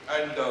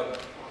 And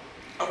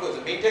of course,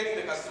 maintaining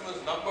the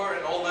customer's number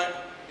and all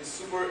that is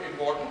super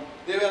important.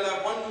 They will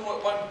have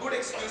one good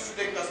excuse to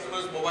take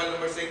customers' mobile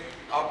number saying,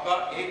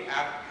 "Aapka ek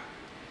app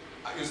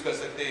use kar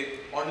sakte hain,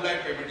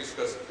 online payment use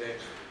kar sakte hain,"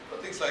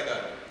 things like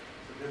that.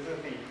 So this is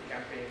the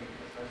campaign.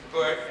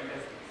 Go ahead.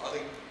 I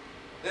think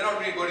they're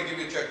not really going to give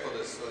you a check for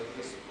this. So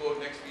just go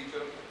next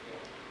feature.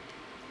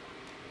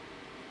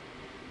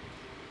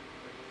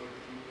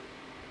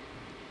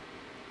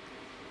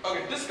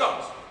 Okay,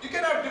 discounts. You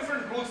can have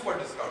different rules for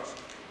discounts.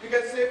 You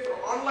can say for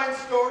online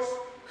stores,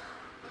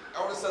 I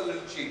want to sell a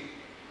little cheap.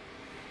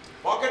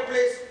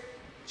 Marketplace,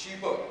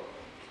 cheaper.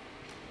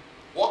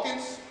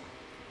 Walk-ins,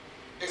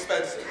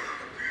 expensive.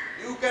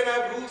 You can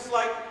have rules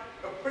like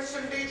a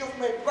percentage of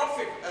my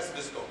profit as a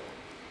discount.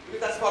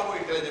 Because that's far more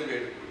intelligent way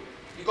to do it.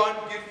 You can't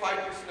give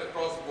 5%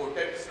 across the board,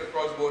 10%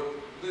 across the board,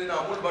 because in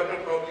Amul butter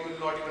probably you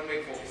will not even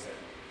make 4%.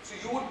 So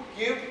you would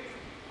give,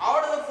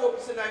 out of the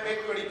 4% I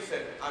make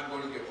 20%, I'm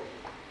going to give up.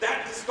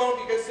 That discount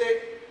you can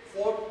say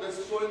for the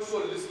so-and-so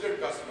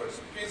listed customers.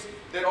 Because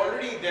they're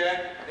already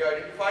there, they're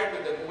identified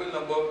with their mobile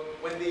number.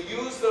 When they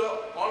use the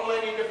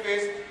online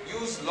interface,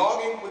 use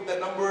login with the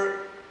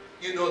number,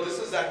 you know this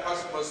is that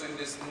customer, so in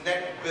this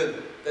net bill,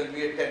 there'll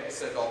be a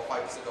 10% off,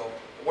 5% off,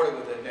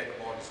 whatever the net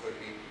amount is going to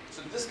be.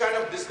 So this kind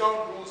of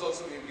discount rules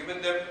also we've given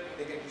them.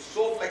 They can be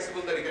so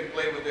flexible that you can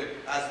play with it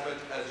as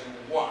much as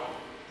you want.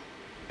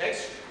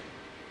 Next.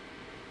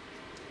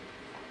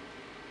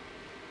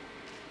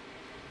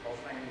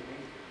 Offline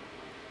billing.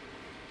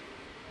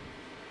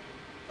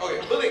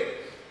 Okay, billing.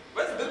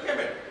 Where's the bill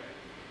payment?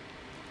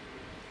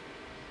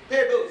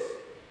 Pay bills.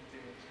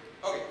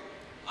 Okay.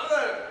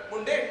 Another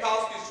mundane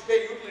task is to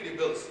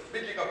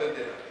बिजली का bill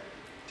देना है,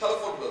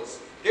 telephone bills,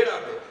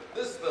 data bill,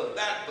 this bill,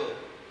 that bill.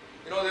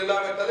 You know, they'll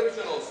have a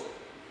television also,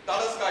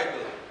 Tata Sky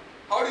bill.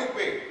 How do you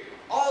pay?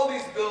 All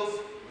these bills,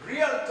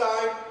 real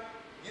time.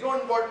 You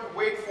don't want to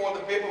wait for the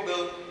paper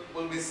bill.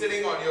 Will be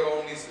sitting on your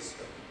Omni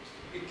system.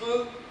 It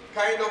will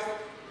kind of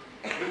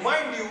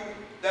remind you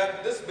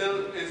that this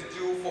bill is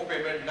due for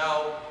payment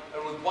now,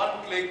 and with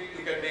one click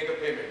you can make a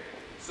payment.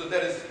 So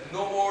there is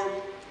no more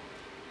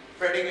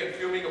fretting and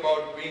fuming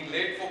about being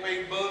late for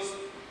paying bills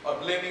or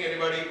blaming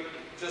anybody.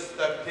 Just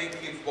that thing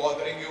keeps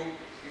bothering you.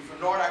 If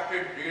you're not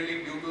acted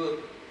really due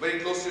to very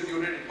close to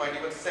due date, it might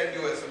even send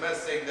you SMS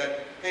saying that,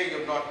 hey,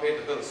 you've not paid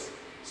the bills.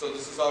 So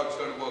this is how it's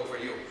going to work for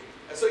you.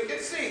 And so you can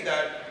see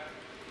that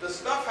the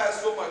stuff has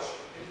so much.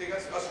 Anything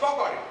else? A stock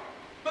audit.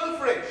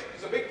 Pilferage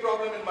is a big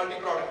problem in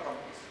multi-product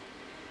companies.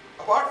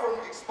 Apart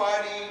from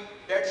expiry,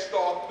 dead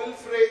stock,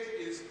 pilferage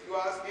is, you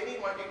ask any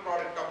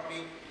multi-product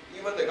company,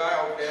 even the guy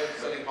out there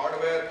selling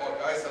hardware or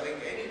guy selling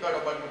any kind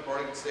of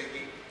multi-product, say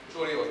ki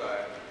chori hota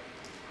hai.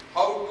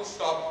 How to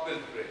stop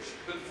pilferage?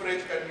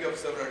 Pilferage can be of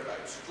several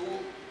types.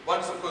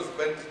 Once of course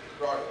when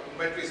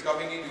inventory is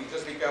coming in, you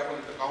just be careful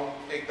with the count,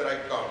 take the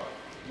right count.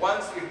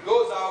 Once it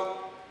goes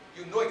out,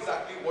 you know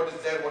exactly what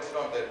is there, what's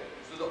not there.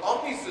 So the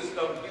Omni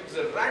system gives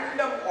a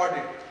random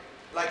audit,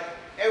 like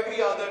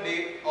every other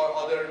day or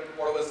other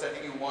whatever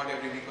setting you want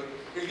every week.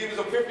 It'll give you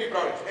some 50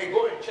 products. Hey,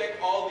 go and check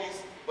all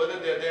these, whether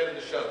they're there in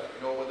the shelf,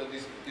 you know, whether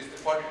this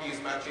quantity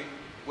is matching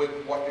with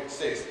what it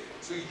says.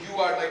 So you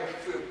are like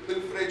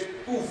pilferage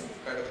poof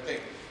kind of a thing.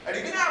 And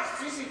you can have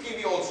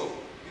CCTV also.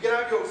 You can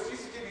have your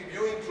CCTV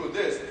viewing through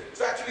this.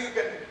 So actually you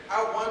can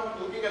have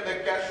one looking at the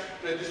cash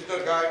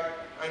register guy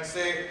and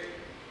say,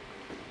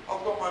 how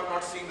come I'm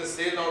not seeing the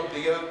sale out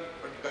there,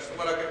 but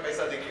customer can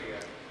paisa dekh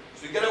liya.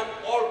 So you can have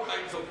all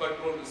kinds of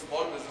control. The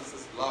small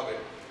businesses love it.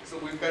 So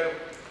we kind of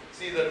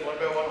see that one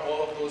by one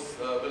all of those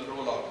will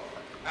roll out.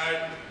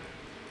 And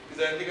is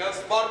there anything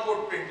else?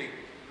 Barcode printing.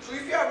 So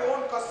if you have your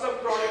own custom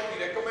product,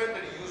 we recommend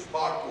that you use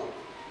barcode.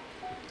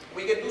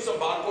 We can do some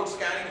barcode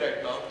scanning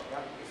right now.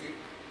 Yeah. If you,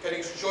 can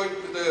you show it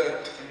with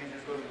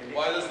the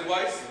wireless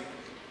device?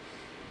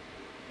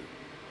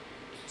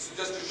 So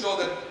just to show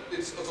that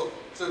it's also,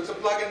 so it's a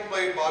plug and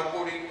play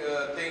barcoding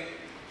thing.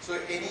 So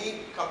any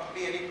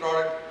company, any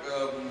product,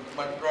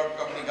 multi-product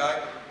company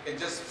guy can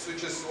just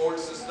switch his old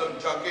system,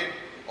 junk it.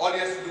 All he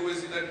has to do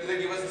is either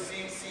give us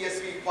the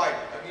CSV file,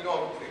 and we know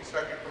how to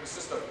extract it from the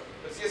system.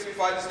 The CSV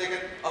file is taken,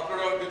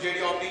 uploaded to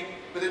Jd Omni.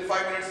 Within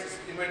 5 minutes, his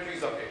inventory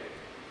is updated.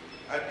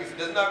 And if he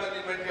doesn't have an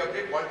inventory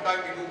update, one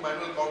time we do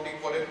manual counting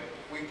for him.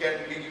 We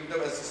give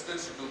them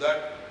assistance to do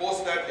that.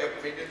 Post that, they have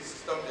to maintain the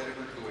system, they're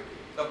able to do it.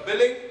 The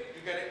billing,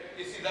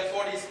 you see, that's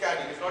what he's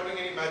scanning. He's not doing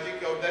any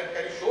magic out there.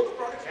 Can you show the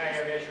product?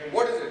 Yeah, we are showing.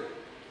 What is it?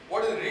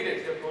 What is it? Read it.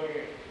 It's a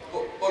Colgate.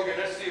 Okay,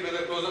 let's see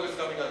whether close-up is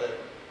coming out there.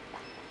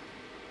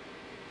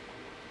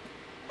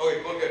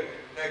 Okay, Colgate.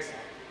 Next.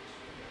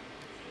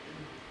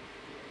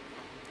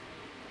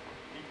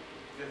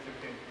 Just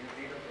 15. You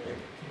see the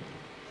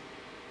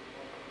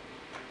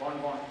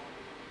Bond.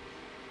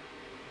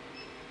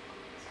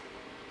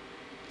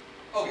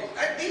 Okay,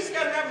 and these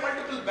can have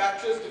multiple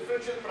batches,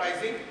 differential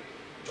pricing.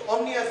 So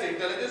Omni has the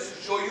intelligence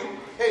to show you,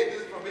 hey,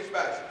 this is from which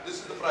batch, this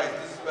is the price,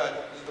 this is the batch,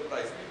 this is the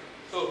price.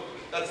 So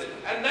that's it.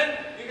 And then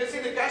you can see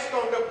the cash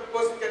counter,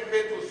 person can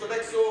pay through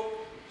Sodexo,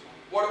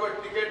 whatever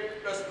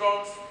ticket,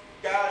 restaurants,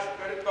 cash,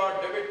 credit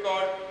card, debit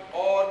card,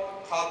 or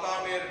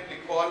khata mein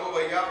likhwa lo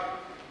bhaiya,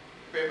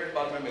 payment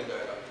baad mein mil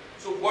jayega.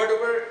 So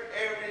whatever,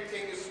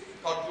 everything is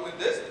thought through in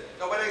this.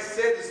 Now when I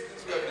say this,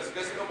 since we are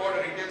discussing about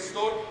a retail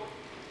store,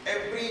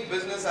 every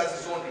business has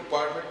its own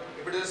requirement.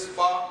 If it is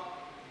spa,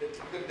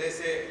 they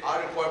say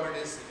our requirement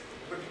is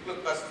particular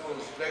customer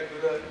who's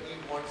regular, he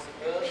wants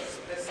a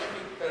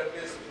specific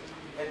therapist,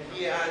 and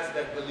he has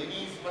that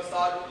Balinese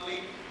massage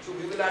only. So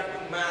we will have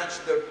to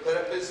match the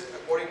therapist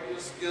according to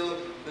his skill,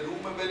 the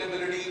room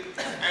availability,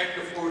 and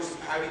of course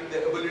having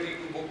the ability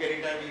to book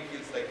anytime he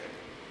feels like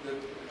it.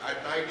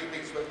 At night he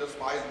thinks when the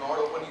spa is not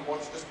open, he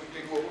wants to just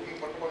quickly do a booking,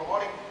 but tomorrow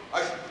morning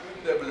I should give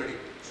him the ability.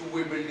 So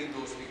we're building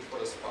those things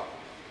for a spa.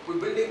 We're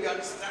building, we're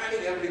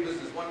understanding every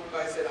business. One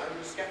guy said, I'm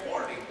in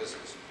scaffolding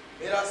business.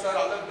 मेरा sir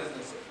अलग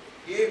business है.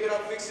 ये मेरा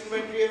fixed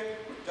inventory है,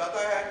 जाता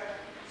है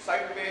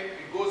site पे,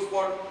 it goes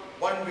for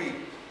 1 week.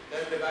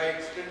 Then the guy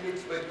extends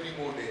it by 3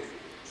 more days.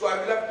 So I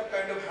will have to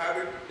kind of have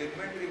it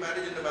inventory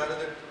managed in a manner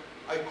that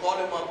I call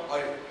him up,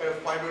 I kind of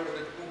find out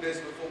that 2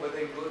 days before whether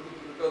he's going to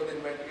return the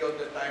inventory or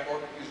the time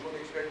out, he's going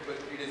to extend it by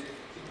 3 days.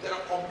 So there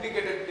are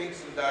complicated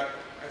things in that,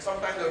 and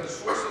sometimes there are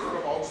resources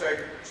from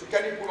outside. So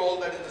can you put all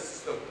that in the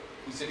system?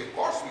 We said, of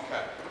course we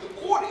can. The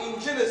core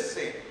engine is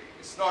same.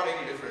 It's not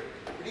any different.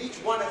 But each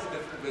one has a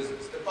different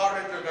business. The car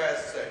rental guy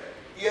has said,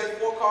 he has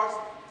 4 cars,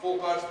 4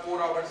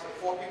 hours,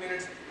 40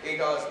 minutes, 8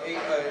 hours,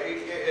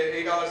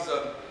 8 hours,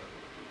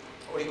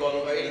 what do you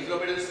call it, 80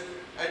 kilometers.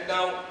 And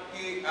now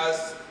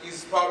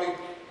he's probably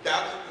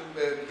dabbling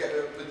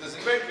with this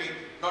inventory,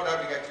 not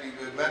dabbling actually,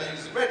 managing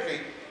his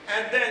inventory.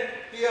 And then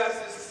he has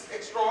this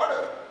extra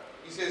order.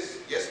 He says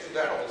yes to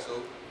that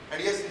also.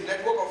 And he has a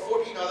network of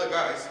 14 other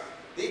guys.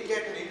 they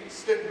get an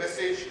instant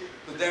message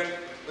to them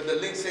with the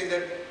link saying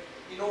that,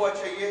 you know what,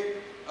 चाहिए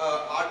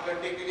 8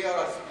 घंटे के लिए और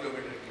 80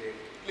 kilometre के लिए.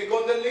 Click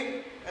on the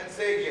link and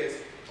say yes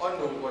or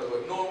no,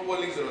 whatever. No, वो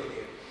link जरूरत नहीं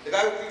है. The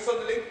guy who clicks on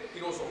the link, he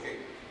knows okay.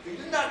 He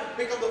didn't have to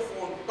pick up the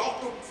phone, talk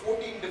to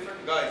 14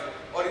 different guys,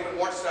 or even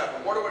WhatsApp,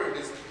 or whatever it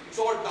is. It's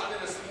all done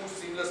in a smooth,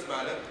 seamless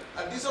manner.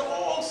 And these are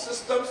all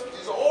systems,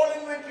 these are all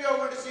inventory you're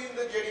going to see in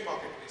the JD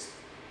Marketplace.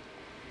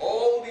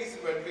 All these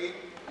inventory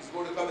is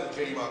going to come in the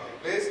JD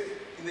Marketplace.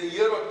 In a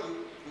year or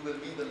two, we will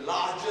be the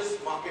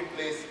largest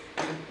marketplace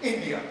in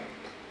India.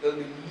 There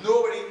will be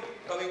nobody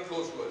coming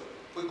close to us.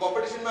 कोई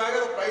competition में आएगा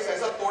तो price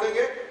ऐसा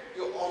तोड़ेंगे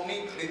कि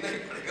Omni खरीदना ही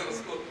पड़ेगा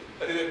उसको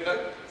खरीदे बिना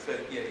sell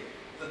किया नहीं.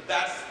 So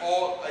that's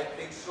all I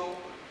think so.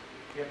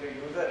 You have the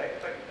user right,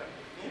 but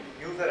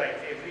user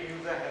rights. Every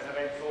user has a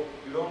right, so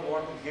you don't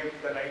want to give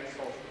the rights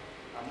of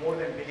more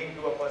than billing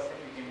to a person.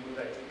 You can do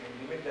that. You can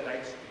limit the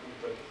rights to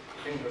people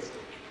in the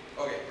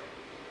store. Okay.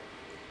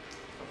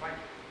 So fine.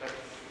 That's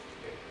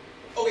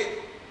it. Okay.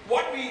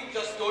 What we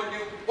just told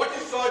you, what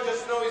you saw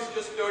just now is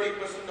just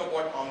 30% of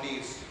what Omni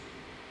is.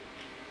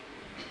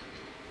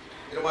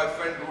 You know, my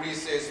friend Rudy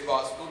says,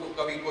 "Boss, तू तो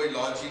कभी कोई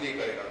launch ही नहीं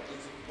करेगा. तू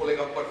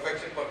बोलेगा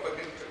perfection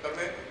चक्कर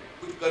में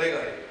कुछ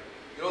करेगा नहीं."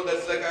 You know,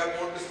 that's like I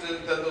want to still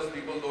tell those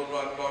people, don't know,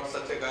 I'm not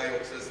such a guy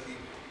who says the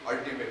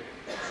ultimate.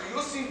 So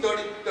you'll see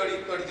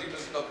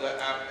 33% of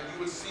the app, and you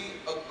will see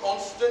a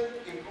constant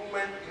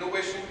improvement,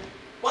 innovation.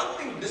 One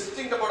thing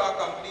distinct about our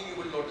company, you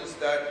will notice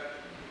that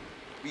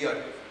we are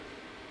different.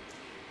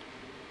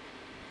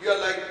 We are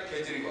like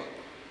Kejriwal,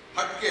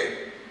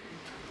 hatke,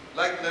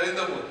 like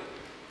Narendra Modi.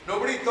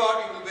 Nobody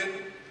thought he would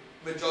win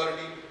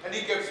majority, and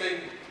he kept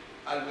saying,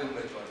 "I'll win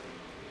majority."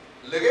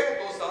 Lege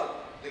 2 saal,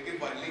 lekin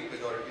finally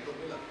majority to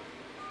mila.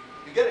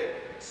 You get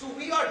it? So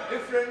we are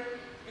different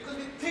because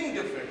we think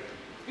different.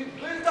 We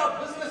built our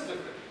business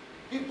different.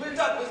 We built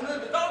our business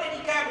without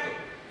any capital.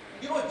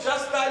 You know,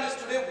 Justdial is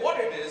today what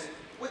it is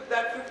with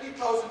that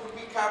 50,000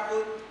 rupee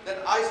capital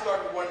that I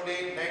started one day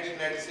in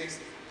 1996.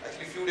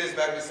 Actually, a few days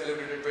back we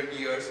celebrated 20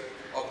 years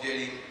of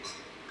JD.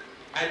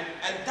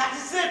 And that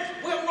is it.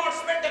 We have not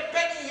spent a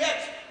penny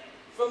yet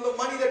from the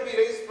money that we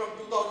raised from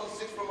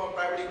 2006 from our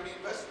private equity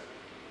investment.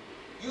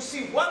 You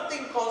see, one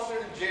thing constant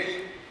in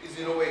JD is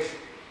innovation.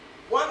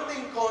 One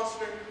thing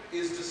constant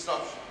is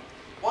disruption.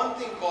 One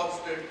thing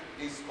constant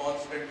is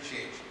constant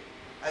change.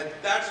 And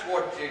that's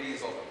what JD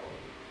is all about.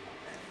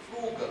 And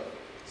frugal,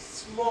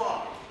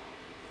 smart,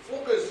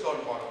 focused on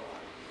bottom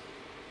line.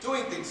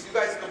 Doing things. You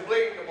guys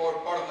complained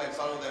about bottom line,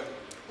 some of them.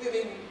 We've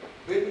been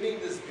building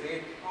this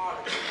great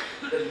product.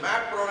 The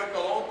map product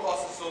alone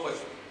costs us so much.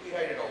 We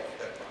write it off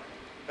that part.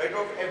 Write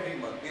off every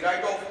month. We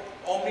write off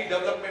Omni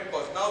development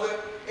cost. Now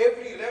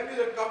every revenue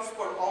that comes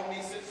for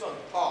Omni sits on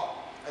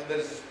top, and there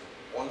is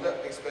all the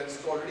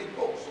expenses already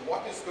go. So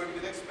what is going to be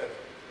the expense?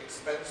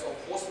 Expense of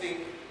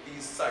hosting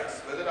these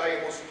sites. Whether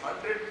I host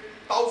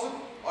 100,000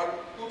 or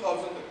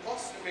 2,000, the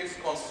cost remains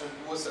constant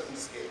to a certain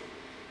scale.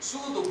 So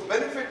the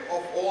benefit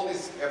of all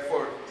this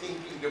effort,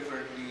 thinking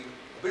differently,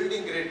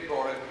 building great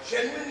product,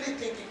 genuinely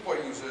thinking for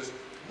users,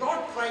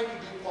 not trying to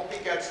do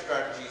copycat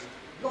strategies,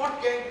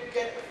 not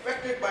get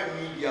affected by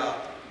media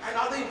and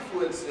other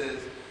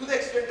influences, to the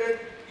extent that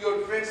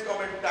your friends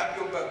come and pat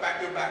your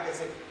back and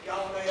say, "क्या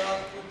हो रहा है यार,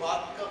 तू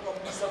बात का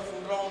company सब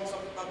सुन रहा हूँ,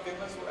 सब इतना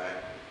famous हो रहा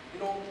है. You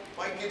know,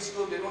 my kids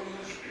though they don't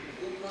use,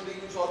 you know, they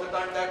use all the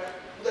time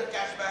that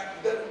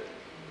cashback, that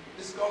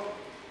discount."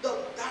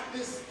 That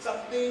is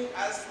something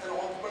as an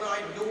entrepreneur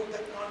I know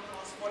that can't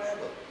last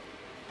forever.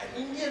 And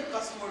Indian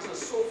customers are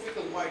so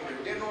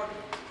fickle-minded. They're not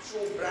so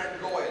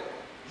brand loyal.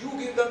 You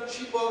give them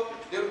cheaper,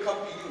 they will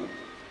come to you.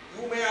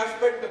 You may have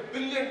spent $1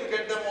 billion to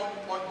get them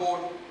on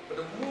board, but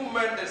the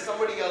moment there's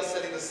somebody else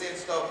selling the same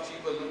stuff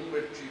cheaper, a little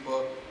bit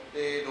cheaper,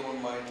 they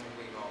don't mind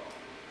moving on.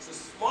 So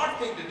smart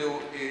thing to do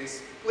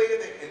is play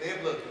the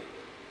enabler.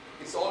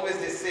 It's always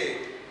they say,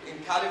 in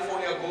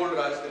California Gold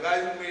Rush, the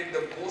guys who made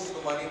the most of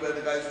the money were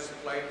the guys who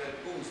supplied the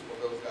tools for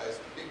those guys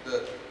to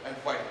dig and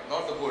find it,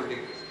 not the gold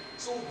diggers.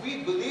 So we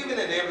believe in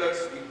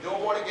enablers. We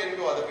don't want to get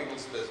into other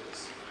people's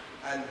business.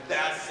 And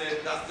that's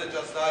it. That's the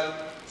Justdial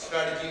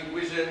strategy,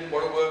 vision,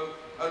 whatever.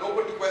 I'm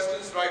open to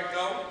questions right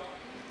now.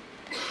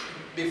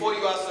 Before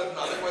you ask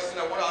another question,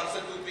 I want to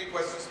answer 2-3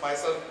 questions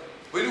myself.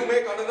 Will you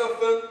make another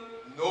film?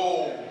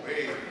 No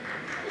way.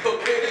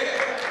 Okay.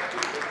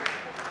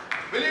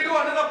 Will you do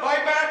another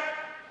buyback?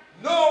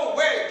 No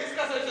way.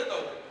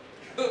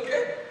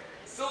 Okay.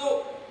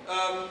 So,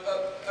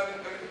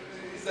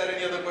 is there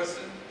any other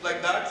question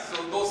like that?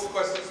 So those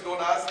questions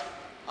don't ask.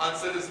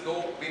 Answer is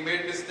no. We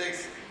made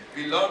mistakes.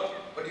 We learned,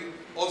 but you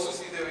also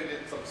see that we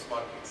did some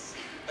smart things.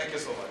 Thank you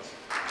so much.